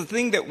this is the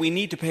thing that we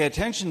need to pay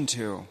attention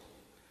to.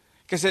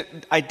 Because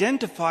it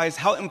identifies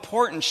how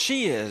important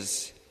she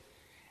is.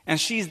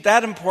 And she's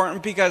that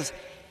important because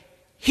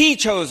he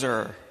chose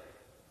her.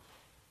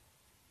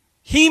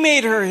 He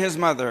made her his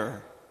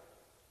mother.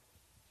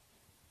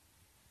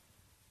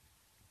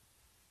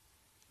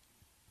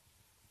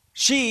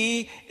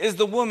 She is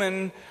the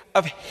woman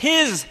of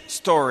his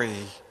story.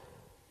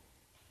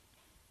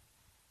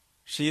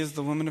 She is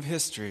the woman of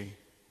history.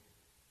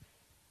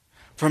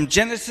 From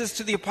Genesis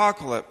to the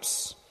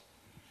Apocalypse,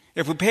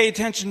 if we pay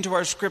attention to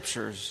our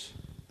scriptures,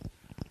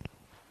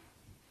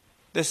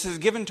 this is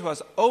given to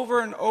us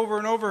over and over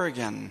and over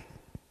again.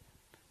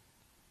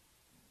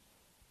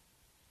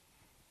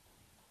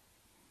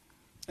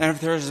 And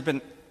if there has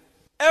been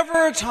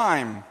ever a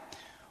time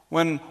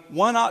when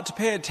one ought to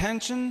pay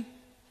attention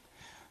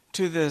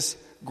to this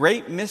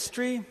great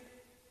mystery,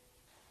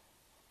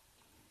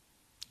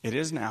 it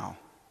is now.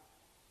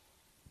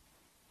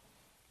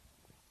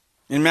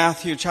 In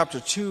Matthew chapter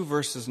 2,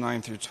 verses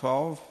 9 through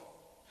 12,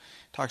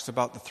 it talks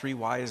about the three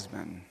wise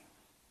men,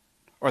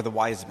 or the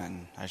wise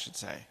men, I should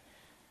say.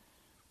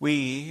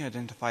 We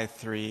identify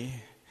three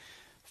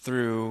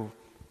through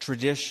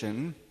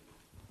tradition,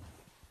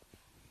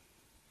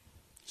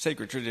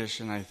 sacred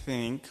tradition, I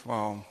think.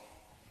 Well,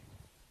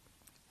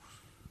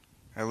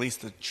 at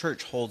least the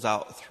church holds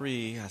out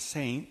three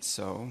saints,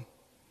 so.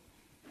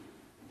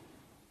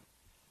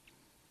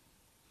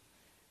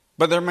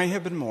 But there may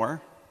have been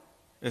more.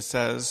 It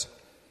says,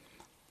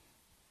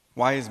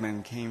 wise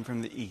men came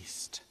from the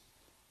east.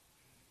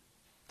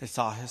 They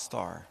saw his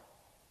star.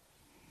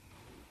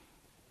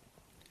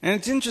 And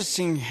it's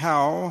interesting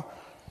how,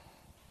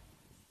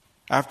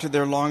 after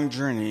their long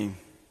journey,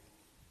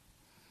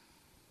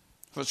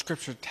 what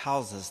Scripture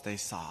tells us they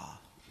saw.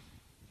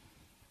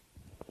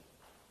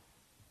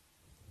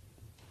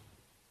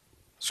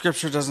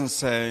 Scripture doesn't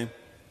say,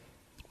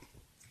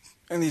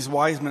 and these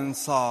wise men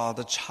saw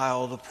the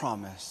child of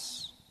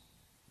promise.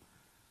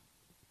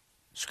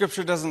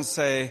 Scripture doesn't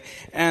say,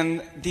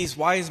 and these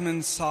wise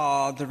men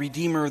saw the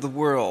Redeemer of the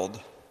world.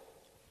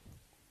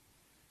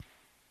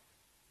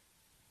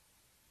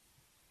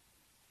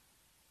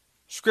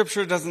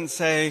 Scripture doesn't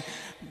say,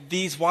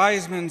 these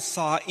wise men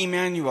saw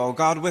Emmanuel,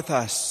 God with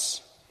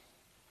us.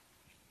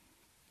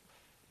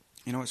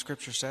 You know what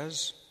Scripture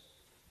says?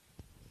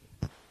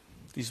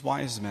 These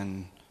wise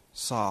men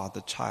saw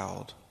the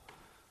child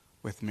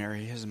with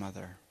Mary, his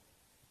mother.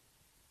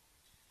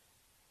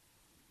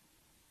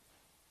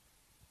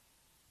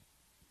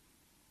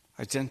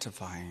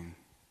 Identifying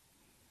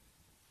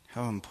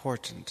how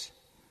important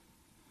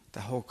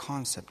the whole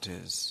concept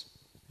is.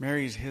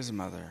 Mary's his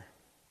mother.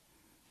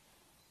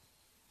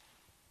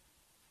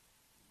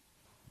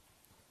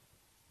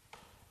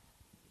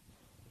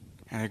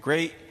 And a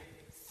great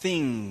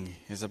thing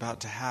is about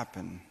to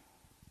happen.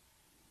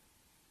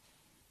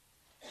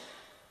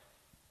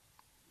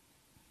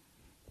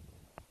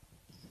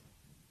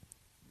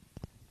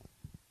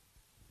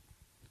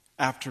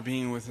 After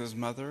being with his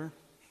mother,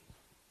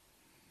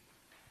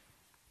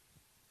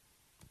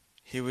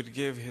 he would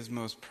give his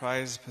most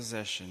prized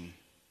possession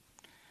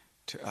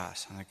to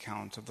us on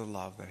account of the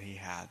love that he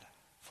had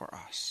for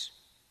us.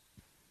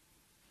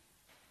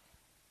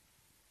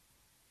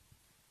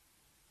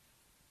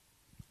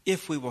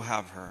 If we will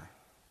have her.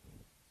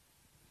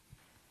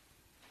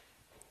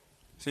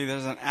 See,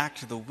 there's an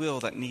act of the will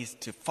that needs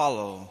to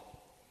follow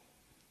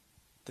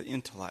the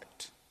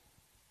intellect.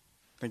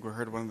 I think we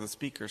heard one of the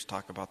speakers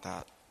talk about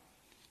that.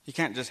 You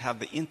can't just have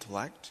the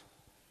intellect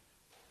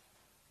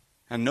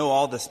and know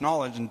all this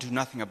knowledge and do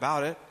nothing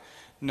about it.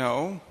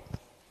 No,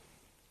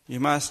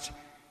 you must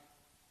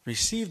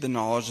receive the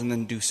knowledge and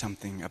then do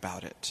something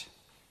about it.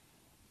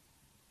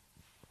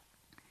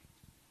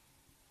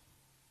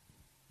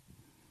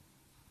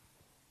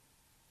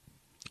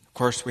 Of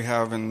course, we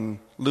have in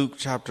Luke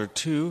chapter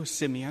 2,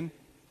 Simeon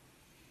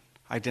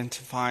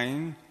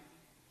identifying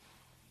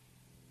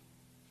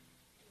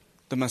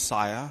the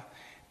Messiah.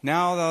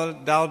 Now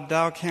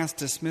thou canst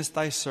dismiss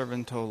thy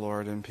servant, O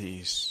Lord, in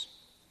peace.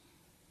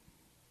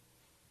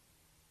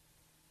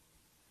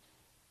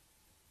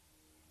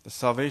 The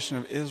salvation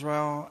of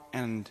Israel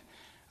and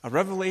a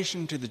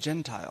revelation to the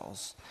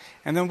Gentiles.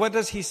 And then what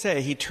does he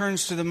say? He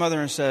turns to the mother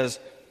and says,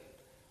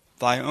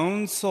 thy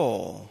own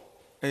soul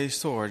a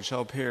sword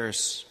shall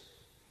pierce.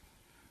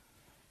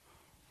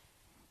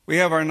 We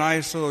have our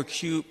nice little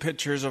cute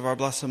pictures of our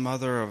Blessed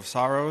Mother of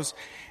Sorrows,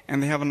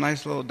 and they have a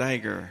nice little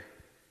dagger.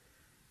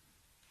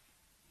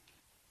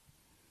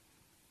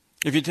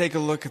 If you take a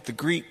look at the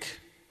Greek,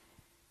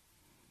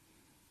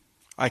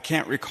 I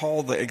can't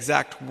recall the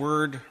exact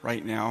word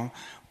right now,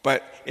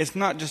 but it's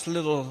not just a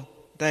little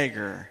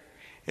dagger.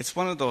 It's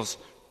one of those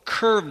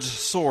curved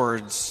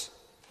swords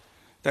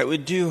that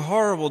would do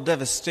horrible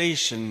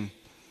devastation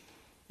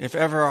if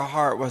ever a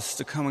heart was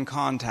to come in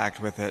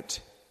contact with it.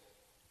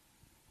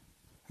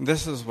 And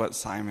this is what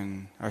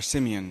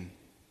Simeon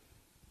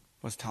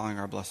was telling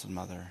our Blessed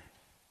Mother.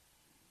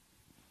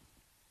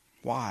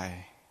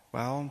 Why?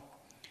 Well,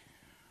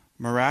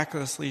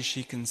 miraculously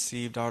she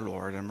conceived our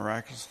Lord, and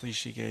miraculously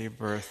she gave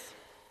birth.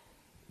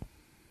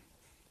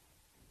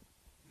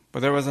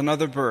 But there was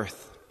another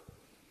birth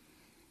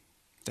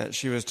that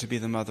she was to be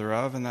the mother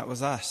of, and that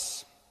was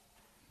us.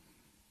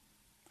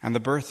 And the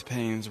birth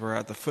pains were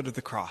at the foot of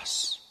the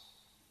cross.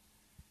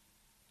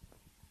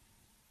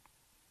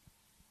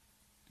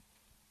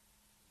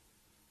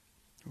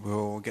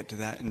 We'll get to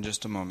that in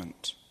just a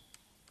moment.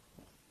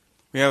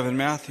 We have in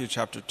Matthew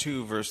chapter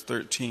 2, verse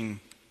 13,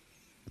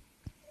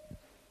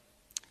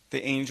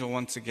 the angel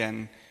once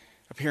again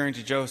appearing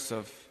to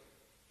Joseph.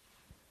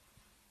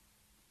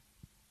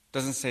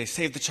 Doesn't say,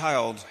 save the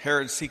child,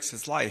 Herod seeks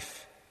his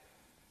life.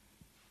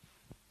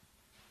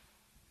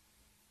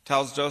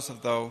 Tells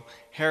Joseph, though,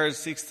 Herod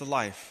seeks the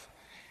life.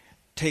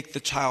 Take the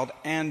child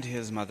and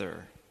his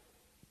mother.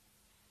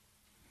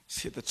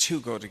 See, the two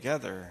go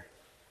together.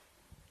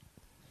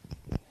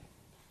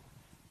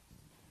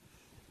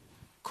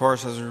 Of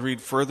course, as we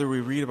read further, we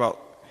read about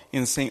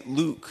in St.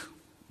 Luke,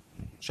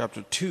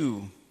 chapter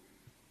 2,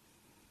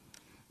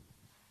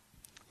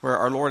 where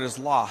our Lord is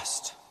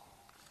lost.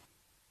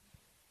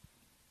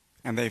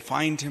 And they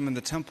find him in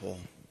the temple.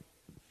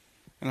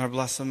 And our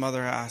Blessed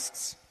Mother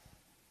asks,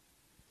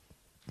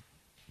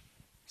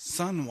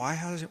 Son, why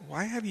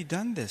have you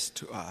done this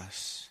to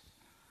us?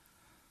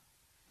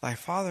 Thy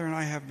father and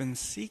I have been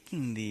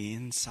seeking thee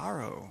in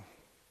sorrow.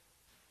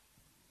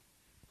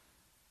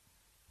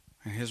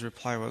 And his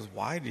reply was,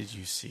 why did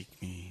you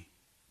seek me?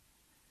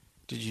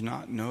 Did you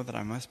not know that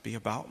I must be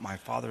about my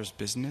Father's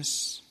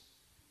business?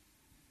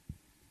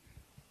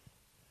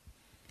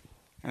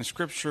 And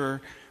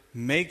Scripture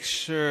makes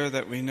sure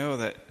that we know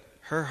that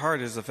her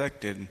heart is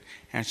affected,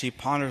 and she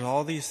ponders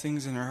all these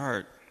things in her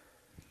heart.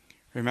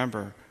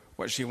 Remember,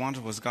 what she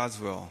wanted was God's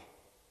will.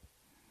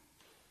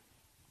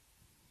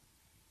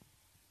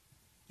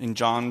 In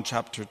John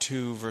chapter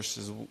 2,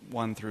 verses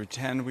 1 through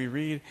 10, we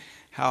read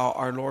how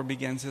our Lord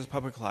begins his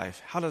public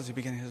life. How does he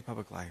begin his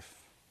public life?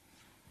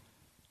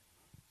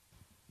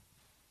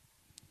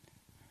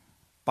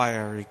 By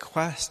a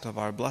request of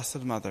our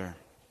Blessed Mother.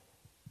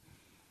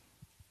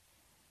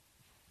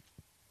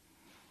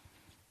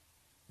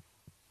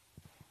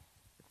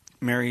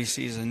 Mary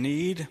sees a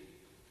need,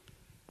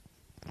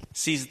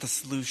 sees the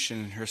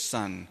solution in her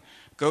son,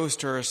 goes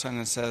to her son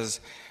and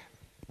says,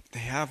 they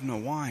have no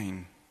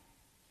wine.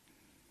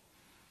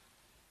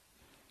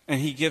 And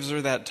he gives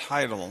her that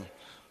title,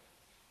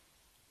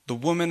 the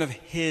woman of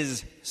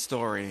his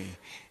story,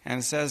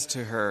 and says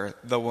to her,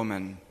 the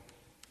woman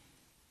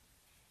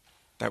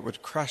that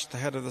would crush the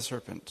head of the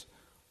serpent,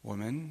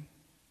 woman,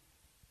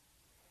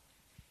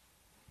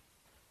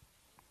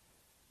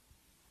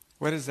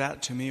 what is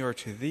that to me or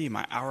to thee?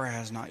 My hour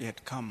has not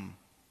yet come.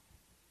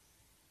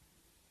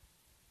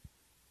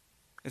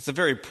 It's a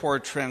very poor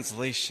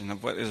translation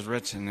of what is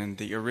written in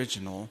the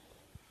original.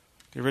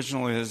 The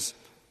original is,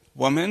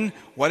 woman,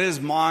 what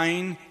is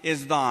mine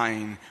is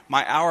thine.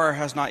 My hour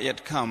has not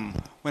yet come.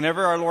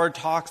 Whenever our Lord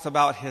talks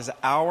about his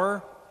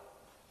hour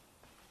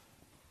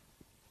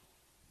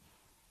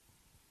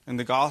in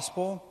the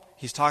gospel,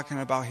 he's talking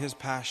about his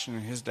passion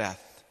and his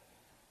death.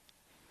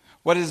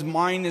 What is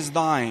mine is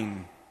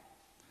thine.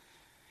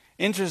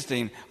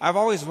 Interesting. I've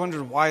always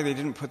wondered why they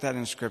didn't put that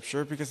in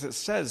Scripture, because it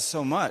says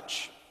so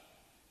much.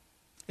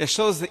 It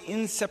shows the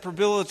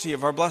inseparability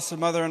of our Blessed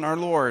Mother and our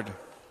Lord.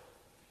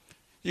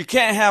 You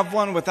can't have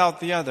one without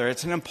the other.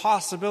 It's an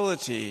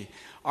impossibility.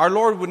 Our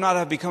Lord would not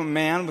have become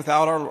man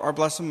without our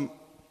Blessed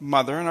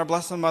Mother, and our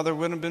Blessed Mother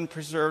wouldn't have been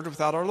preserved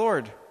without our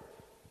Lord.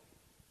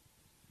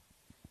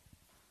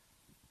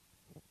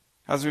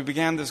 As we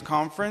began this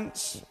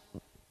conference,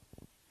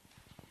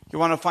 you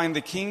want to find the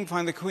king,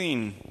 find the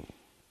queen.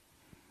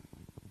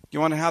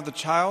 You want to have the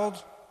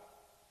child?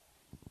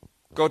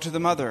 Go to the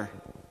mother.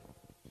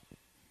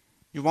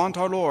 You want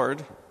our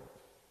Lord?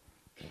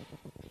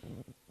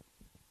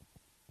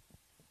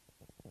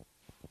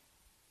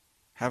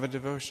 Have a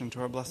devotion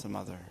to our Blessed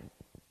Mother.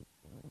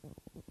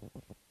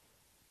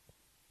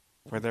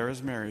 Where there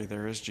is Mary,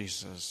 there is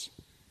Jesus.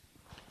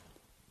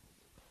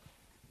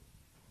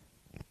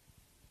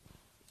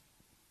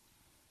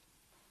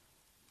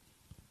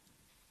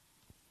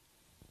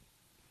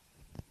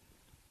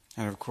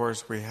 And of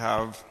course, we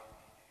have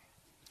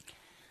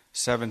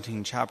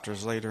 17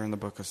 chapters later in the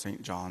book of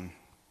St. John,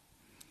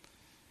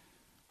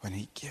 when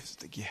he gives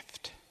the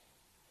gift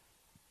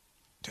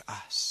to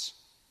us,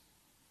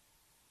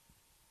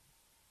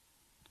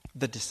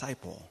 the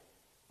disciple.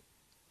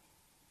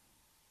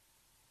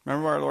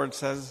 Remember what our Lord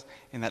says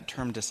in that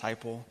term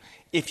disciple?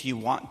 If you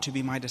want to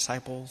be my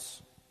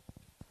disciples,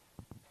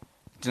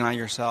 deny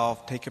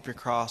yourself, take up your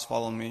cross,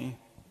 follow me.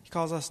 He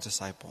calls us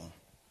disciple.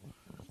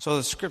 So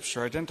the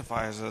scripture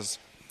identifies as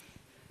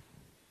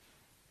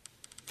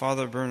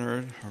Father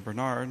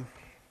Bernard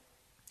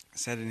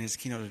said in his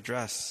keynote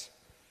address.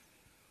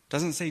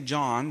 Doesn't say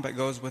John, but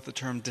goes with the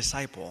term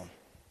disciple.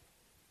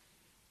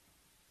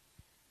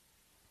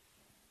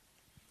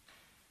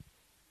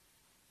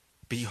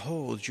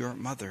 Behold your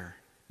mother.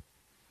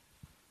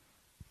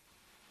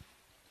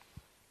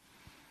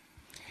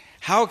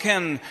 How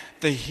can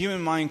the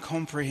human mind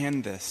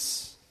comprehend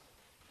this?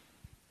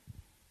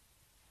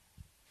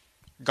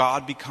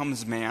 God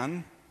becomes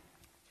man,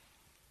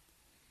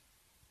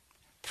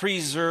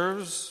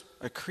 preserves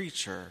a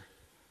creature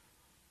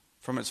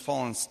from its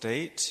fallen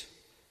state,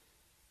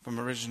 from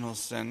original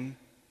sin,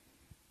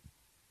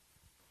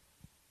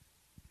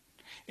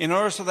 in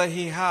order so that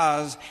he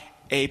has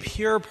a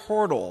pure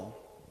portal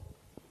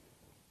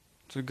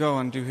to go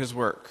and do his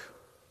work.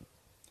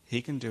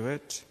 He can do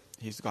it.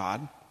 He's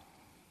God.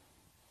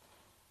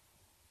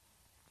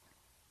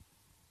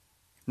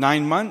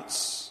 9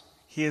 months,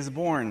 he is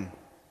born.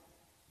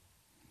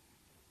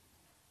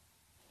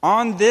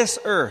 On this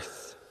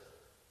earth,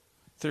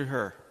 through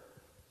her.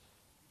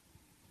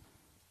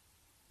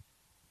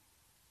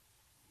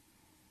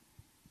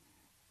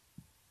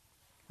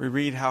 We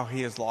read how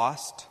he is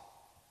lost.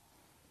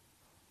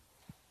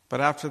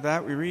 But after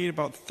that, we read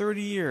about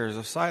 30 years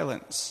of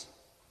silence.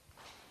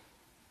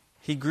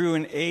 He grew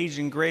in age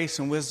and grace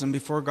and wisdom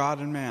before God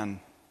and man.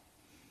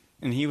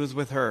 And he was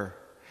with her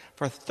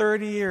for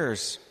 30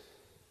 years.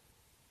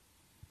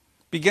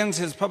 Begins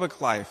his public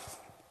life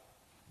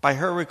by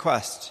her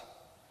request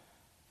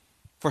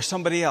for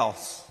somebody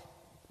else,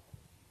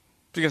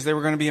 because they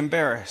were going to be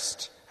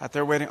embarrassed at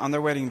their wedding, on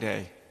their wedding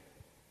day.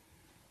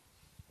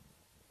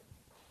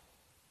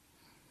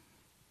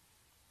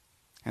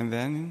 And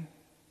then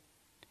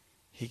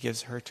he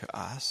gives her to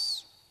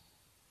us.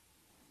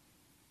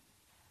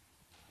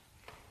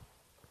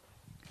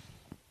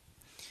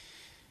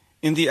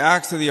 In the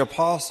Acts of the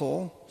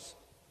Apostles,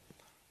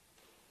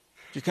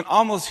 you can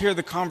almost hear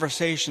the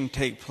conversation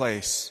take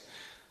place.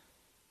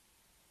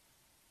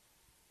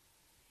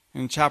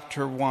 In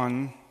chapter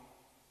 1,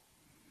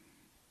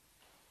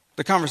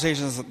 the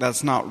conversation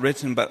that's not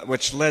written, but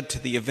which led to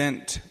the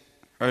events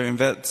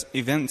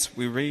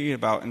we read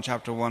about in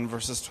chapter 1,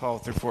 verses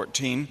 12 through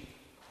 14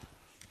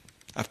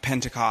 of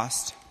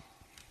Pentecost.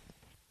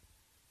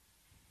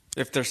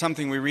 If there's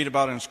something we read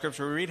about in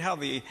Scripture, we read how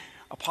the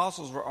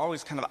apostles were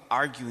always kind of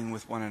arguing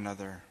with one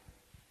another.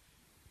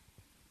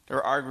 They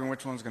were arguing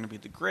which one's going to be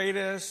the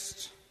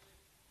greatest.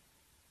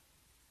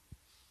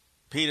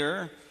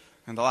 Peter,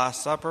 in the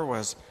Last Supper,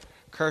 was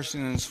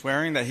cursing and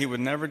swearing that he would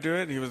never do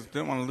it. He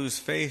didn't want to lose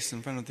face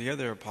in front of the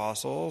other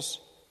apostles.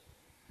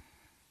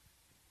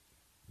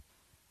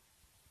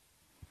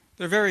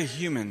 They're very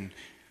human.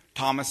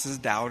 Thomas is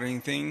doubting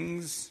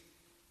things.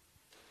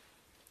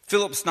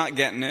 Philip's not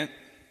getting it.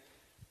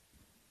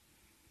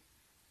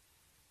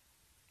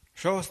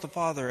 Show us the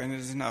Father and it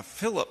is enough.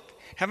 Philip,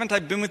 haven't I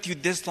been with you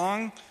this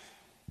long?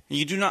 And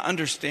you do not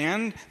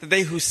understand that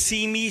they who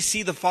see me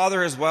see the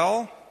Father as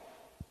well?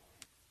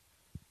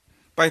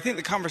 But I think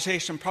the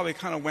conversation probably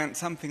kind of went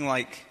something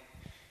like,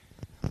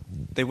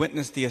 they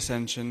witnessed the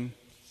ascension.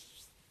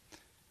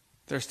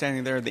 They're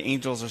standing there. The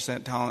angels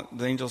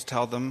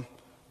tell them,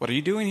 "What are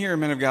you doing here,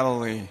 men of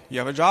Galilee? You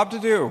have a job to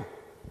do."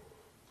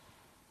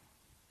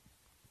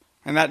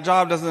 And that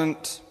job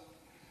doesn't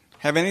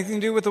have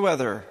anything to do with the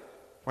weather.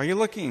 Why are you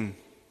looking?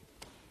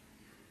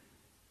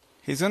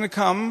 He's going to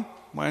come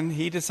when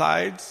he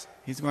decides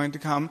he's going to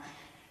come.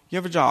 You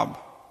have a job.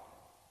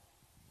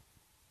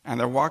 And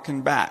they're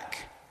walking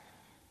back.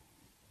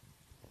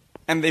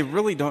 And they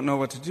really don't know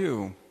what to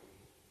do.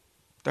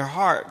 Their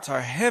hearts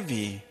are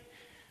heavy,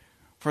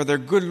 for their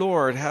good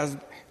Lord has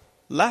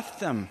left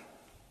them.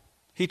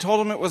 He told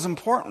them it was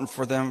important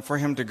for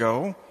him to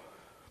go,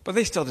 but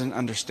they still didn't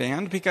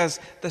understand, because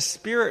the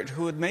Spirit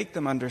who would make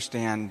them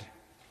understand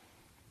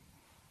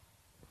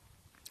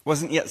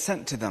wasn't yet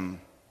sent to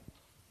them.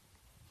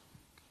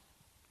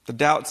 The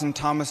doubts in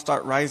Thomas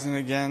start rising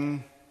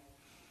again.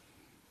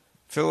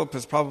 Philip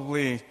is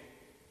probably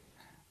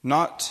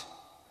not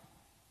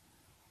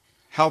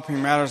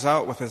helping matters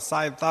out with his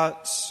side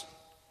thoughts.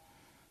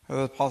 The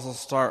apostles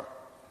start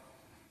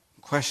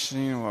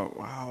questioning,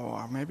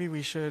 wow, maybe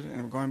we should,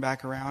 and going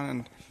back around.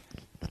 And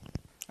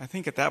I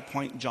think at that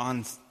point,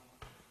 John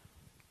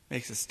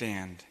makes a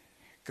stand,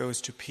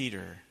 goes to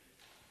Peter.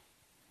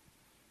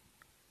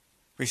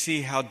 We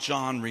see how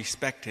John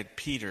respected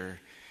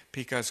Peter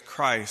because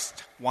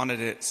Christ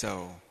wanted it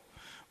so.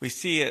 We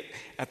see it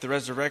at the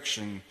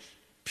resurrection.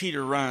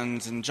 Peter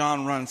runs and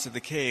John runs to the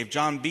cave.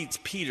 John beats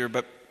Peter,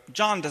 but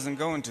John doesn't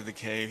go into the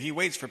cave. He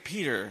waits for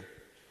Peter.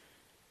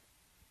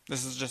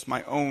 This is just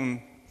my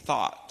own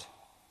thought.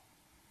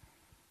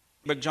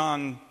 But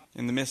John,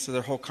 in the midst of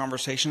their whole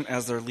conversation,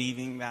 as they're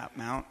leaving that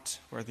mount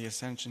where the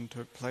ascension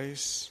took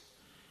place,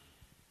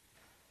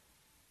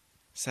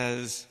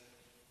 says,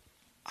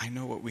 I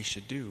know what we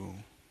should do.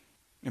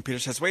 And Peter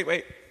says,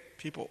 wait,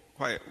 people,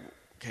 quiet.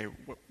 Okay,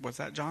 what's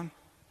that, John?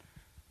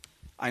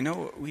 I know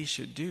what we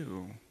should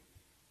do.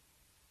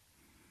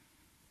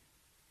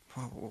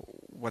 Well,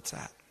 what's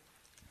that?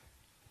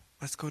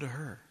 Let's go to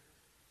her.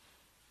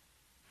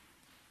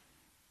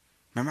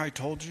 Remember I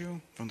told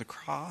you from the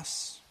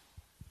cross,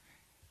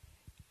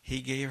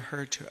 he gave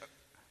her to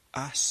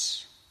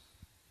us.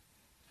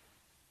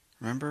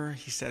 Remember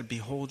he said,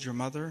 behold your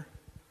mother.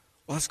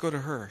 Well, let's go to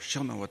her.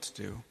 She'll know what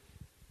to do.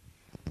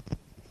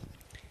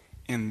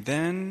 And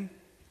then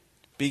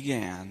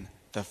began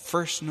the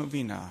first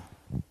novena,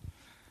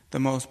 the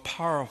most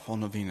powerful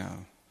novena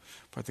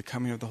for the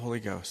coming of the Holy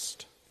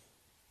Ghost.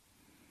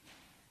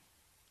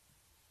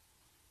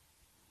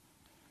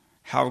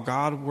 How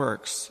God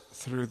works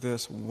through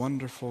this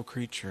wonderful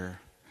creature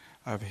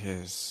of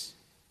His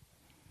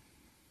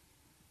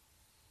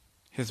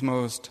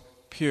most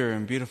pure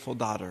and beautiful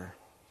daughter,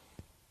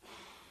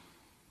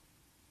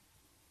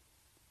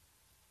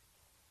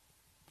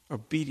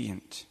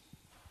 obedient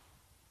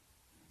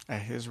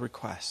at His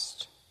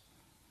request,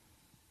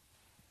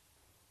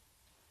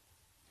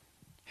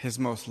 His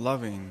most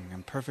loving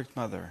and perfect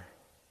mother,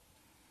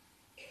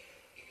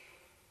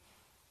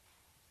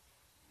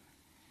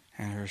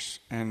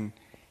 and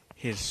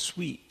His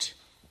sweet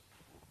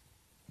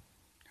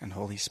and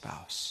holy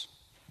spouse.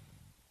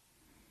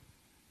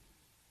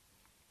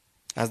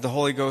 As the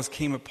Holy Ghost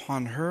came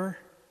upon her,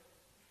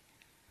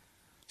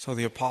 so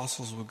the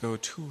apostles would go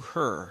to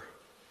her,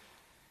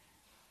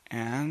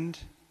 and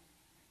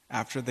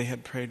after they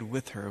had prayed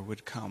with her,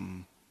 would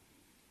come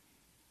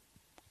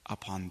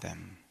upon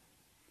them.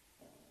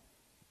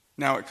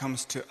 Now it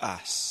comes to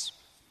us,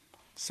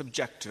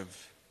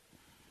 subjective.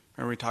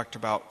 Remember we talked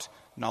about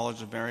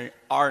knowledge of Mary,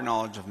 our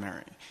knowledge of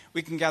Mary.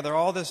 We can gather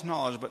all this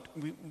knowledge, but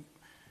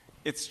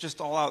it's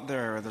just all out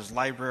there. There's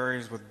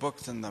libraries with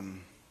books in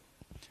them.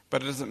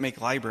 But it doesn't make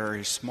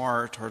libraries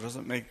smart, or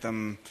doesn't make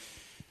them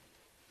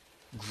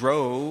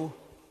grow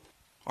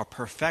or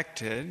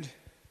perfected.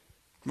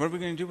 What are we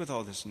going to do with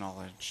all this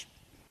knowledge?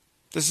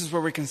 This is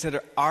where we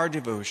consider our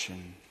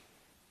devotion.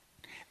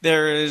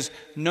 There is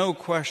no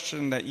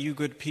question that you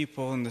good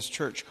people in this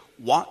church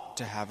want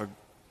to have a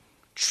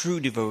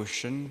true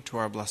devotion to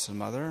our Blessed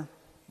Mother.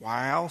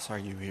 Why else are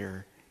you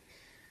here?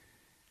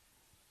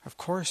 Of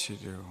course you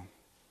do.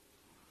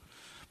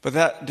 But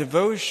that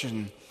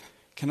devotion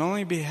can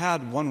only be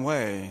had one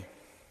way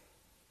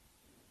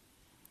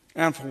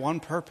and for one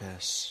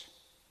purpose.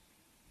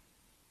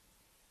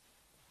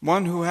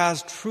 One who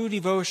has true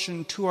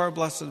devotion to our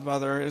Blessed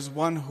Mother is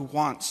one who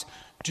wants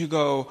to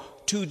go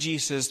to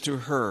Jesus through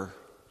her.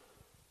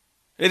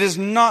 It is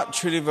not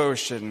true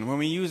devotion when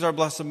we use our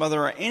Blessed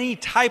Mother, or any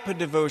type of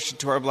devotion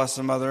to our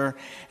Blessed Mother,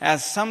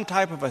 as some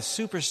type of a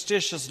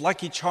superstitious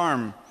lucky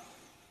charm.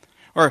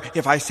 Or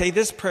if I say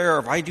this prayer, or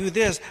if I do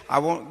this, I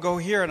won't go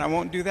here and I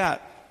won't do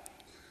that.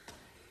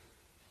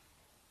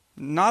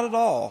 Not at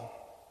all.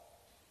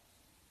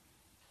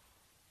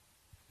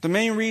 The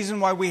main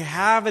reason why we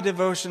have a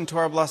devotion to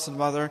our Blessed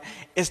Mother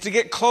is to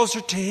get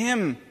closer to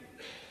Him.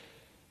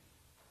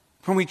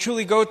 When we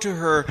truly go to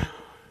her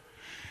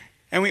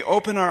and we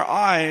open our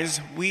eyes,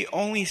 we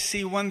only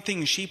see one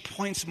thing. She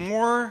points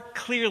more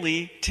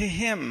clearly to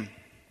Him.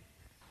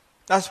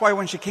 That's why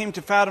when she came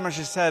to Fatima,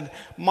 she said,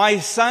 my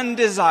son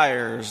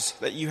desires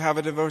that you have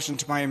a devotion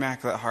to my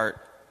Immaculate Heart,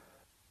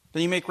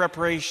 that you make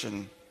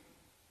reparation.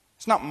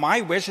 It's not my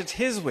wish, it's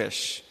His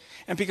wish.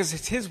 And because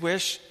it's His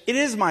wish, it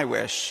is my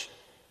wish.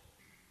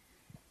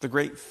 The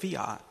great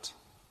fiat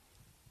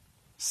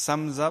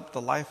sums up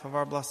the life of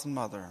our Blessed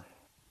Mother.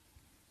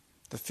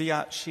 The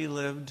fiat she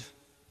lived,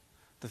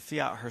 the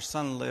fiat her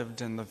son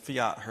lived, and the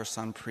fiat her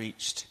son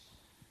preached.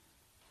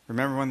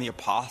 Remember when the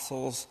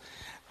apostles,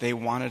 they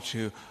wanted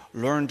to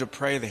learn to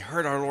pray. They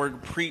heard our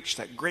Lord preach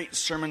that great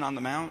Sermon on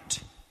the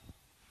Mount.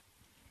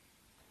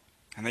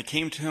 And they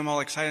came to Him all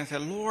excited and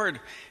said,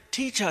 Lord,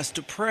 teach us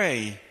to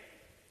pray.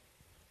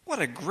 What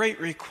a great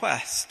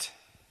request.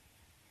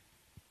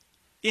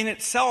 In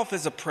itself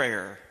is a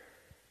prayer.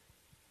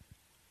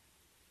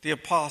 The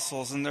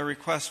apostles and their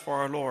request for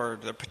our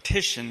Lord, their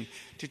petition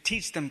to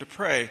teach them to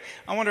pray.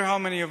 I wonder how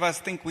many of us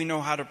think we know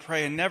how to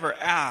pray and never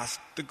ask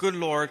the good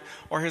Lord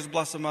or His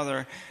Blessed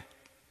Mother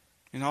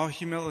in all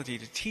humility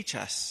to teach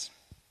us,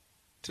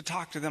 to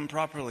talk to them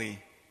properly.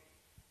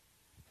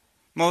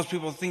 Most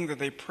people think that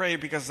they pray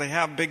because they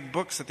have big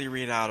books that they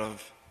read out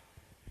of.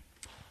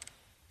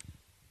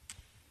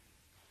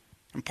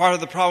 And part of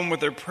the problem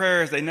with their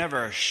prayer is they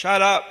never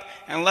shut up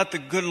and let the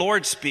good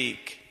Lord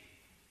speak.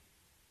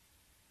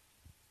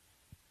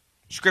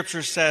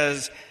 Scripture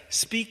says,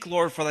 speak,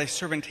 Lord, for thy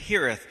servant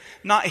heareth.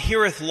 Not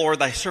heareth, Lord,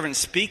 thy servant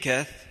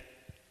speaketh.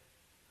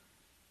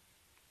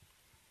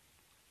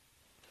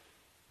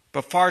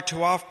 But far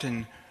too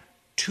often,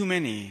 too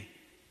many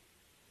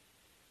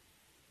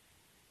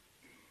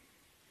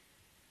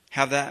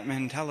have that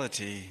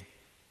mentality.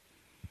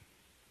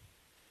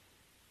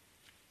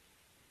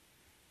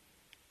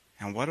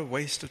 And what a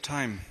waste of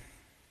time.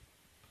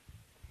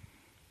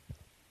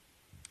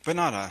 But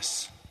not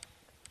us.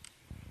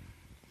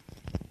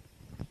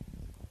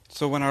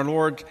 So when our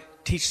Lord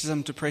teaches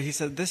them to pray, he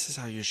said, this is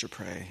how you should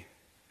pray.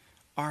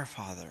 Our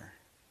Father.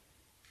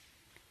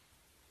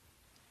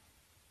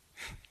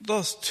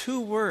 Those two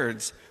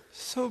words,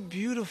 so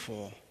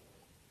beautiful.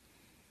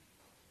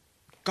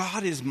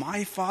 God is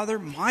my Father?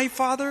 My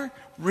Father?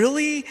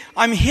 Really?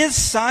 I'm his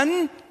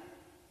son?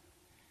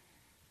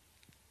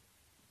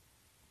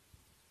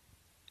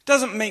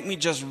 Doesn't make me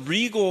just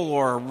regal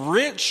or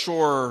rich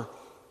or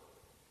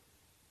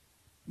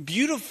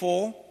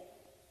beautiful,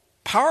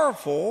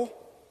 powerful.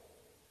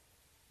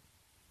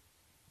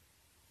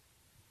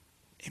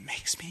 It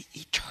makes me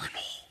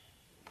eternal.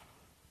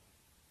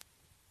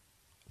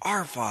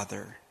 Our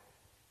Father.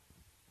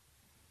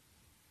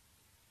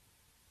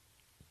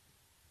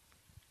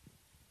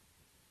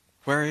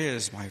 Where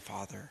is my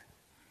Father?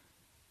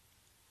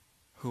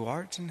 Who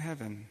art in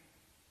heaven.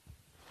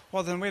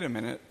 Well, then wait a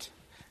minute.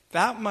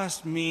 That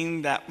must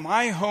mean that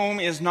my home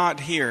is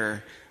not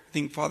here. I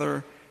think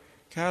Father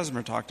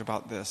Casimir talked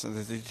about this,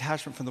 the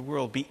detachment from the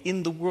world. Be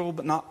in the world,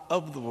 but not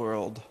of the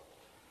world.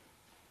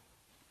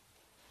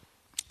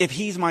 If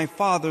he's my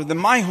Father, then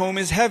my home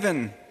is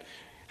heaven.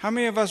 How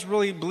many of us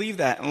really believe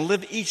that and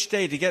live each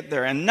day to get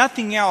there? And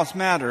nothing else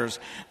matters.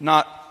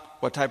 Not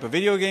what type of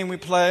video game we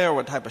play, or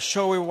what type of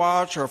show we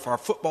watch, or if our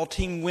football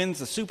team wins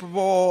the Super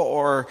Bowl,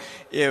 or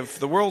if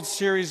the World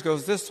Series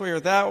goes this way or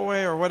that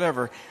way, or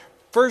whatever.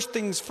 First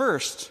things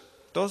first.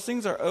 Those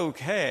things are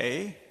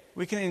okay.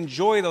 We can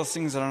enjoy those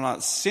things that are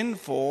not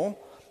sinful.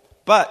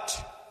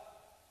 But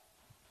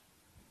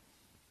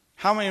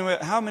how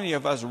many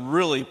of us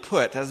really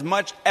put as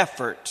much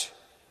effort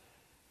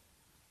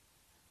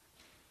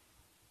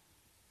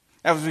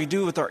as we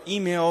do with our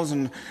emails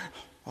and,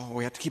 oh,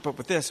 we have to keep up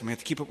with this, and we have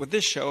to keep up with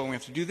this show, and we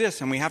have to do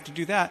this, and we have to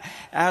do that,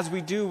 as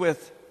we do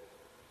with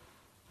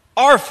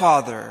our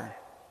Father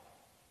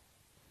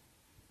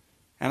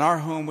and our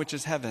home, which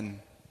is heaven?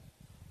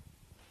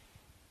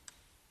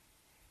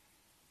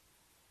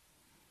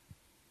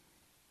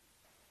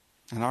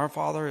 And our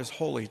Father is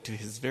holy to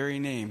his very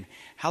name.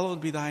 Hallowed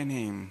be thy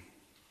name.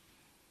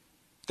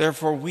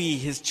 Therefore we,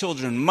 his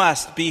children,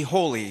 must be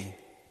holy.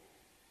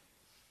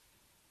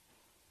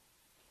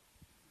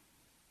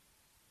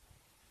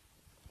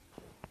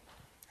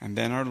 And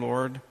then our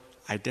Lord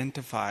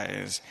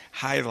identifies,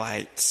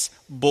 highlights,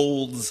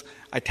 bolds,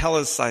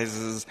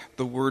 italicizes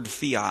the word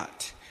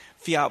fiat.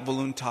 Fiat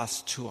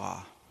voluntas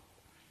tua.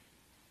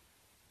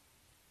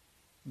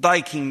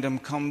 Thy kingdom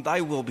come,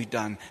 thy will be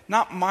done.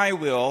 Not my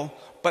will,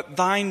 but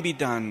thine be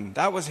done.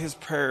 That was his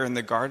prayer in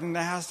the garden.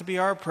 That has to be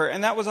our prayer.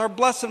 And that was our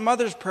Blessed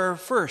Mother's prayer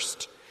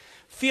first.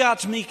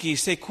 Fiat mihi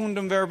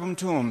secundum verbum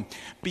tuum.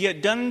 Be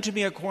it done to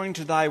me according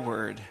to thy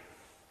word.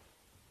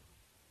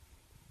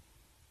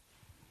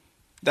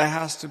 That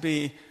has to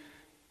be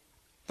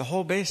the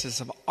whole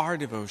basis of our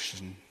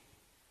devotion.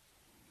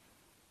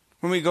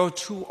 When we go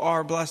to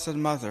our Blessed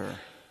Mother,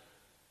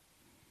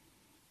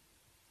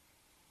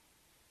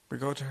 we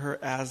go to her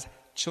as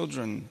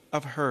children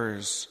of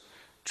hers,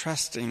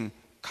 trusting,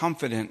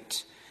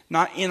 confident,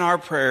 not in our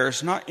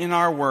prayers, not in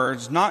our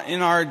words, not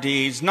in our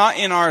deeds, not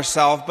in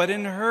ourselves, but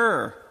in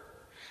her,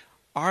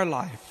 our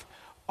life,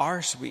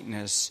 our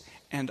sweetness,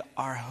 and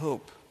our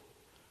hope.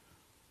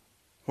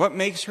 What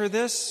makes her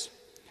this?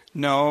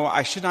 No,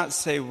 I should not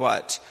say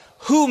what.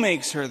 Who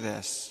makes her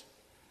this?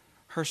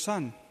 Her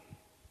Son.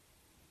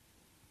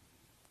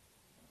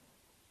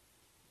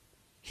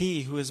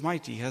 He who is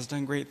mighty has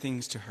done great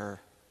things to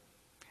her,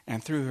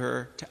 and through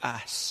her to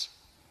us.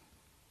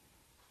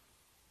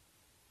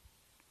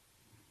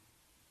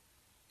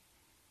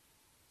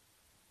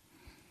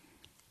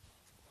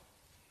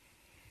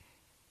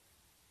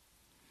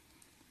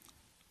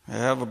 I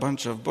have a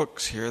bunch of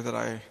books here that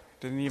I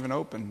didn't even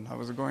open. I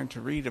was going to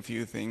read a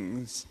few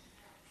things.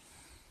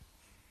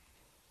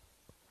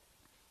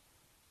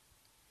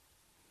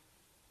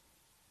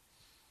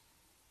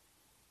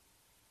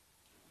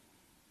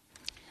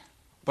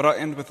 But I'll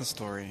end with a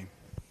story.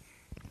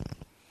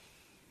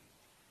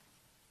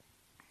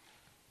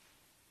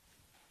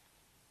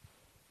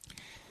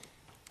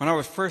 When I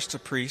was first a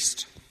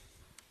priest,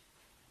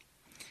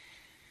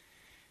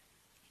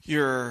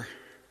 you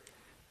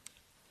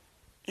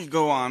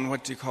go on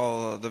what you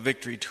call the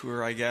victory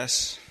tour, I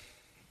guess.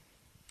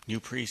 New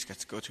priest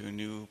gets to go to a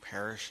new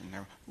parish, and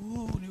they're,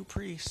 ooh, new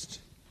priest.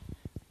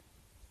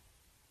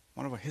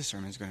 Wonder what his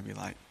sermon is going to be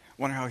like.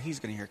 Wonder how he's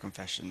going to hear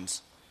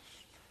confessions.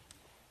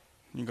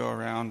 You go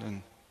around,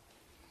 and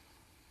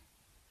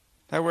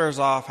that wears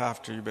off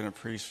after you've been a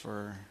priest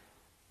for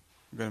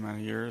a good amount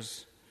of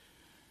years.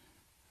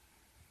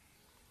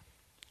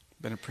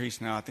 Been a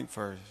priest now, I think,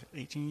 for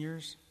 18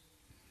 years.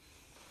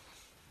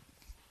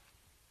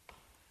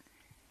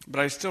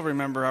 But I still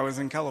remember I was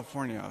in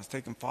California. I was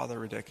taking Father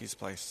Radecki's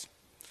place.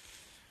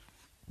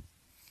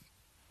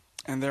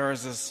 And there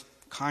was this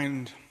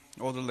kind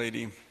older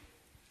lady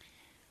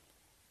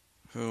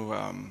who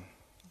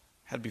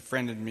had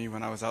befriended me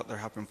when I was out there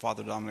helping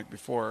Father Dominic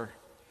before.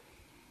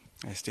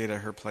 I stayed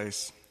at her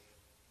place.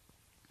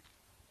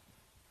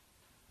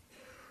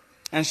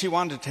 And she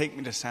wanted to take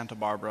me to Santa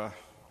Barbara.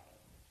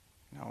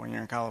 You know, when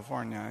you're in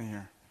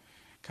California,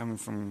 coming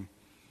from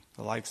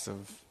the likes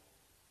of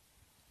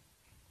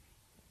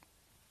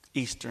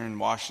Eastern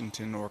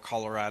Washington or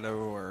Colorado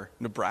or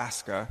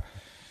Nebraska.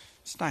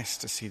 It's nice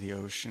to see the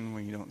ocean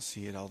when you don't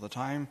see it all the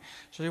time.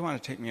 So you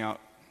want to take me out,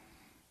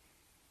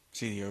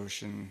 see the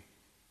ocean.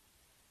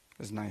 It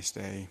was a nice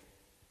day.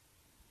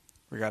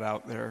 We got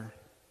out there.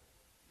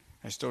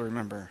 I still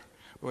remember.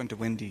 We went to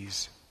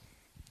Wendy's.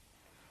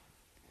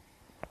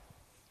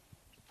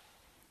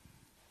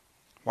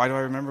 Why do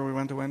I remember we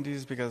went to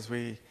Wendy's? Because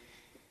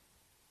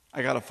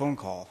I got a phone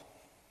call.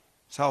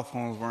 Cell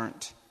phones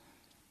weren't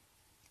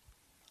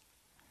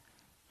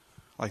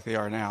like they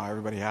are now.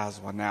 Everybody has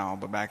one now,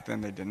 but back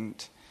then they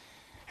didn't.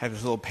 Had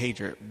this little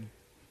pager.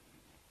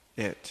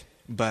 It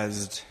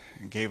buzzed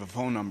and gave a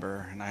phone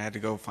number, and I had to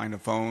go find a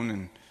phone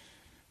and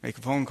make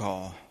a phone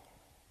call.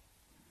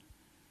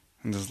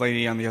 And this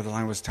lady on the other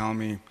line was telling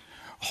me,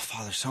 "Oh,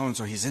 Father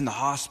so-and-so, he's in the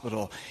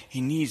hospital.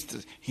 He needs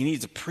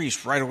a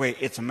priest right away.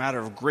 It's a matter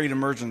of great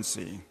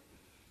emergency."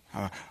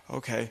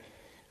 Okay.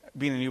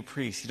 Being a new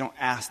priest, you don't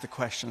ask the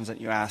questions that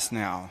you ask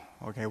now.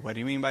 Okay, what do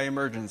you mean by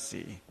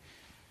emergency?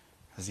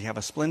 Does he have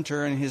a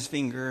splinter in his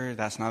finger?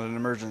 That's not an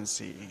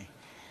emergency.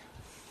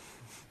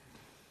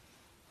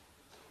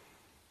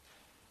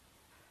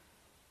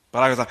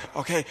 But I was like,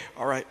 okay,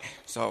 all right.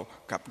 So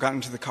got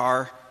into the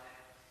car.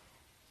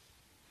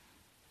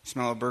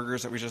 Smell of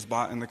burgers that we just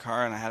bought in the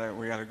car, and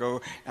we got to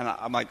go. And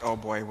I'm like, oh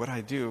boy, what do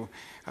I do?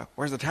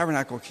 Where's the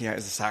tabernacle key at?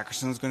 Is the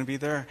sacristan going to be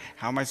there?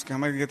 How am I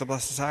going to get the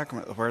Blessed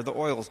Sacrament? Where are the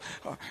oils?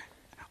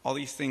 All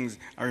these things.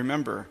 I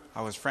remember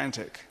I was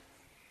frantic.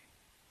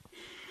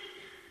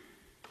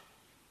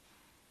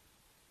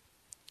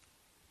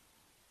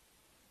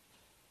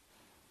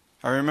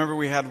 I remember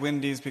we had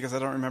Wendy's because I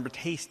don't remember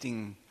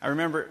tasting. I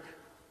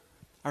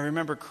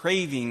remember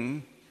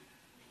craving,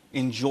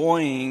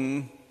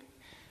 enjoying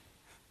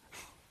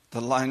the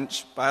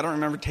lunch, but I don't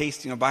remember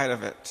tasting a bite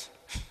of it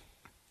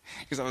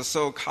because I was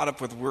so caught up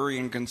with worry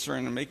and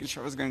concern and making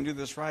sure I was going to do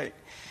this right.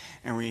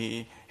 And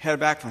we headed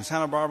back from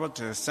Santa Barbara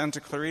to Santa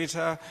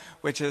Clarita,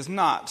 which is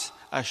not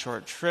a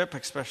short trip,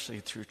 especially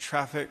through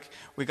traffic.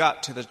 We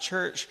got to the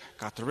church,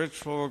 got the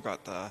ritual,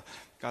 got the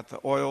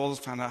oils,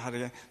 found out how to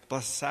get the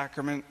Blessed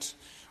Sacrament,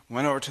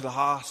 went over to the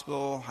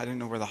hospital. I didn't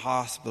know where the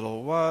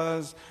hospital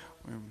was.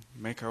 We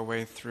make our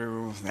way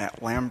through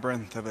that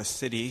labyrinth of a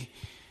city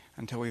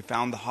until we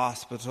found the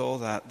hospital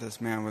that this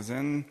man was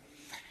in.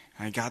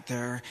 I got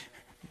there.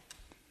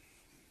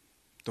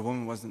 The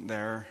woman wasn't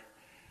there.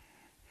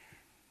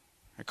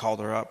 I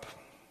called her up.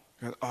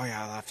 She goes, "Oh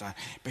yeah, I left.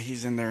 But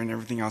he's in there and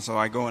everything else." So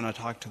I go and I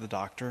talk to the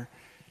doctor.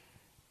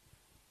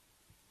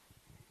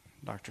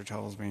 The doctor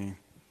tells me,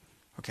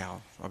 "Okay,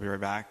 I'll be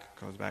right back."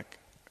 Comes back,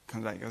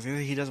 goes,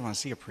 "He doesn't want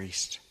to see a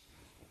priest.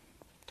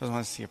 Doesn't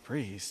want to see a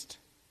priest.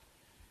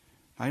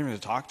 Not even to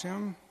talk to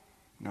him?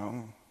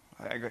 No.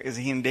 I go, is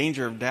he in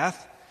danger of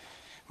death?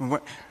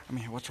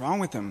 What's wrong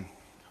with him?"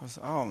 He goes,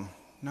 "Oh,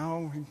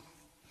 no, he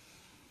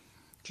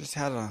just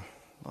had a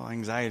little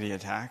anxiety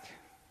attack."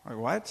 Like,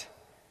 what?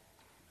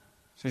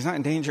 So he's not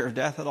in danger of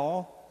death at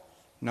all?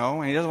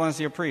 No, and he doesn't want to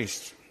see a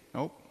priest?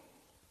 Nope.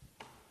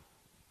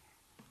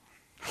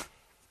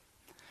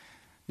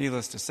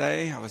 Needless to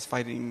say, I was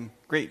fighting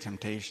great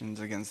temptations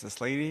against this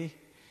lady,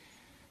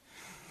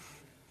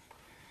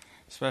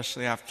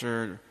 especially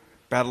after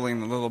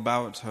battling a little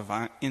bout of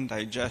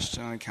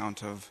indigestion on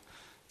account of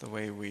the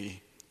way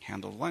we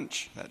handled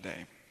lunch that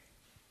day.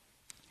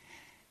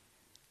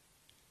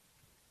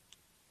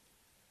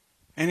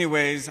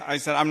 Anyways, I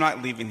said, I'm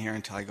not leaving here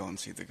until I go and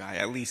see the guy.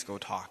 At least go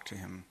talk to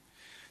him.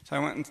 So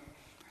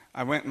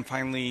I went and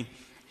finally,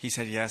 he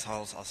said, yes,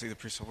 I'll see the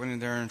priest. So I went in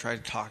there and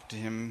tried to talk to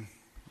him.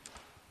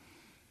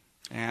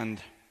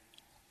 And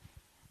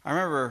I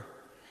remember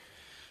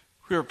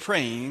we were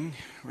praying.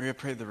 We had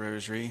prayed the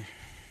rosary.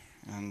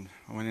 And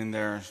I went in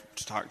there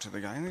to talk to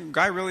the guy. And the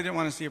guy really didn't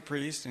want to see a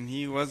priest, and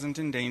he wasn't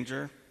in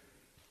danger.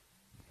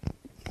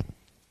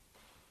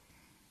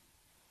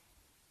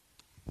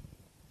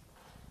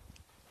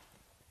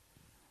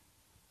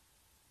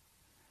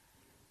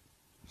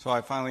 So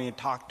I finally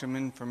talked him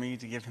in for me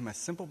to give him a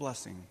simple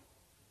blessing.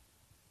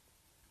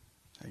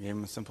 I gave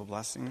him a simple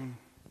blessing,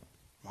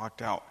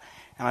 walked out.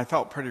 And I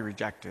felt pretty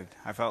rejected.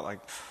 I felt like,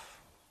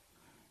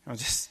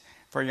 just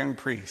for a young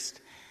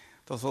priest,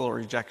 those little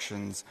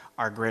rejections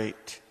are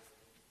great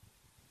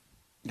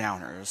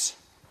downers.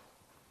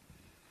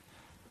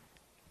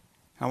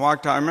 I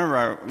walked out. I remember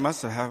I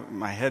must have had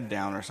my head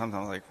down or something.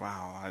 I was like,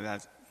 wow, I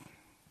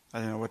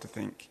didn't know what to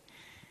think.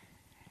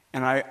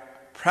 And I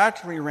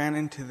practically ran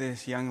into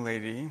this young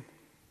lady.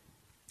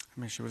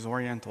 She was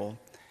Oriental,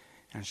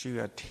 and she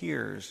had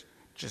tears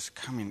just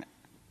coming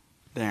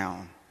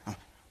down.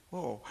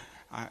 Whoa,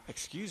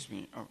 excuse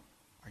me,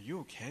 are you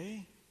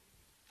okay?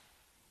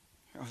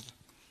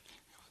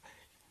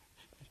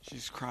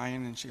 She's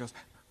crying, and she goes,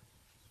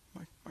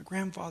 my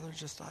grandfather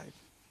just died.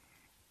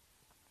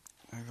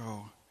 I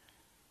go,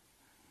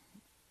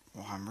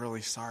 well, I'm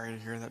really sorry to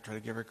hear that. Try to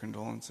give her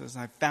condolences.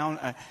 And I found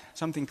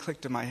something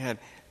clicked in my head.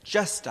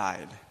 Just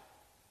died.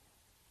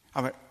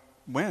 I went,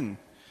 when?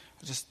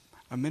 Just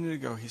a minute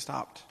ago he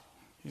stopped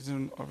He's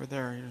over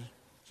there. He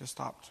just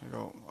stopped. I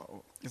go,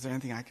 oh, is there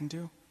anything I can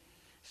do?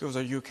 He goes,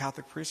 are you a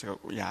Catholic priest? I go,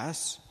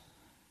 yes.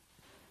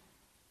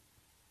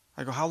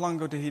 I go, how long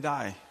ago did he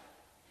die?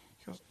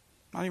 He goes,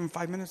 not even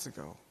 5 minutes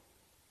ago.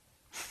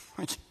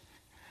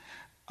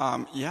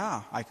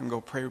 Yeah, I can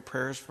go pray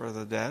prayers for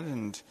the dead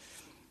and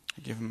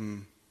give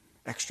him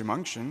extreme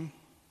unction.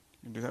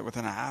 You can do that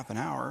within a half an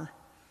hour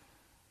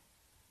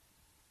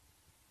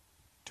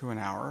to an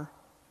hour.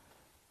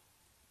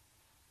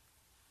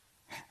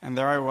 And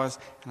there I was,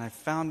 and I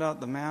found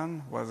out the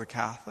man was a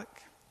Catholic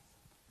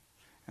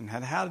and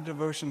had had a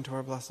devotion to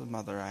our Blessed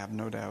Mother, I have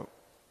no doubt.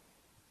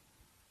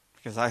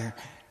 Because I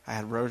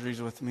had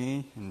rosaries with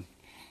me, and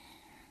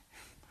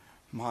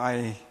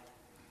I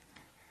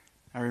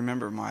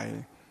remember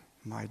my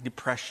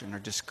depression or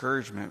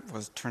discouragement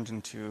was turned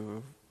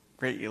into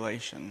great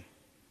elation.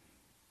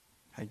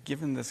 I'd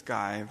given this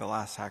guy the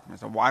last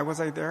sacrament. So why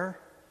was I there?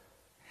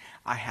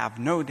 I have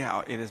no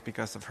doubt it is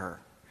because of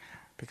her,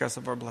 because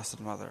of our Blessed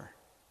Mother.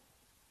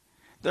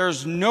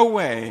 There's no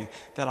way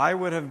that I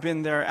would have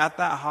been there at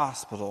that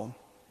hospital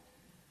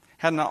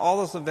had not all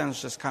those events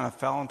just kind of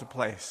fell into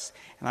place.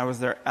 And I was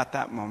there at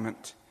that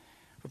moment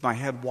with my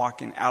head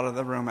walking out of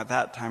the room at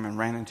that time and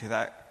ran into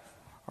that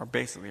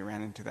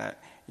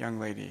young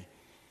lady.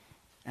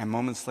 And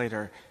moments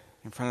later,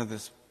 in front of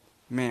this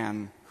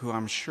man who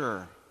I'm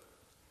sure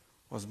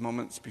was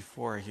moments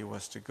before he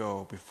was to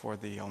go before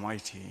the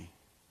Almighty,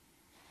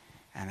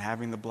 and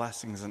having the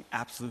blessings and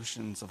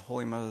absolutions of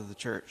Holy Mother of the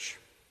Church.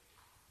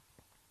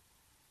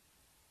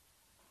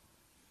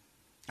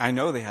 I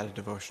know they had a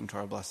devotion to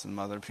our Blessed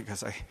Mother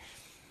because I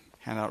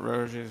hand out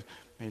rosaries,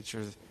 made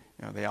sure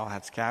they all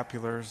had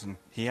scapulars, and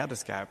he had a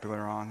scapular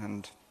on.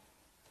 And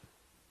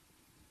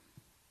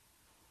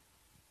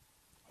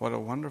what a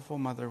wonderful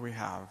mother we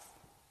have.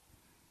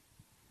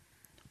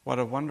 What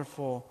a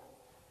wonderful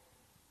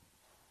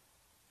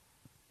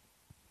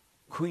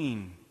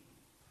queen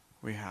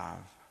we have.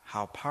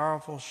 How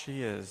powerful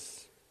she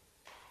is.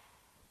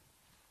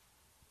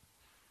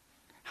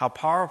 How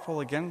powerful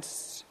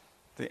against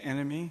the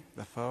enemy,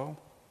 the foe,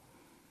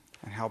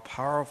 and how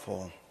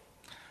powerful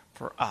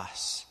for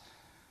us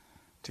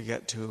to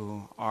get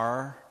to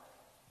our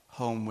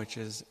home, which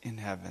is in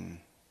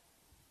heaven,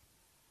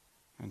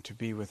 and to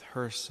be with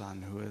her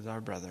Son, who is our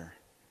brother,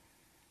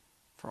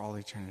 for all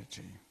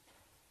eternity.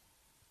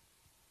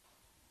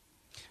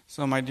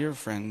 So, my dear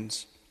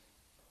friends,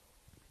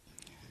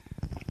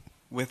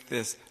 with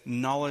this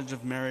knowledge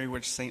of Mary,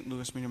 which St.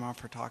 Louis Medium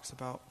Offer talks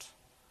about,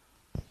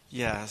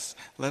 yes,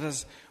 let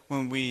us,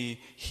 when we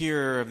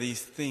hear of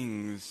these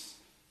things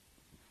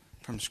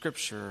from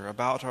Scripture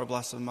about our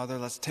Blessed Mother,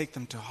 let's take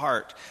them to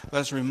heart.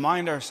 Let's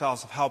remind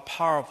ourselves of how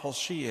powerful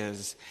she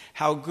is,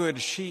 how good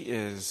she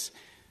is.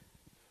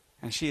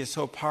 And she is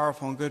so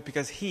powerful and good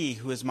because he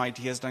who is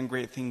mighty has done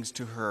great things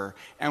to her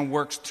and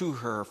works to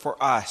her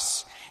for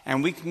us.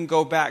 And we can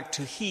go back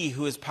to he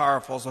who is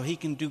powerful so he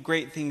can do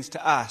great things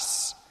to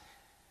us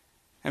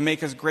and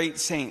make us great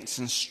saints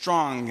and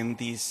strong in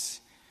these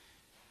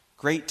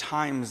great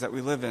times that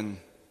we live in.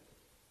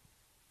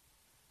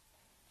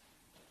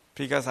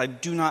 Because I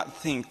do not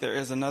think there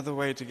is another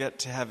way to get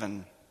to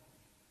heaven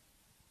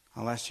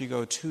unless you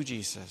go to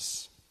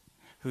Jesus,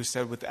 who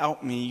said,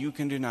 without me you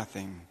can do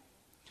nothing.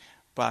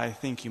 But I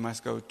think you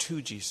must go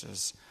to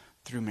Jesus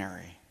through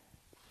Mary.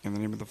 In the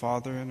name of the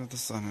Father, and of the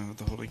Son, and of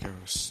the Holy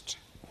Ghost.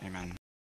 Amen.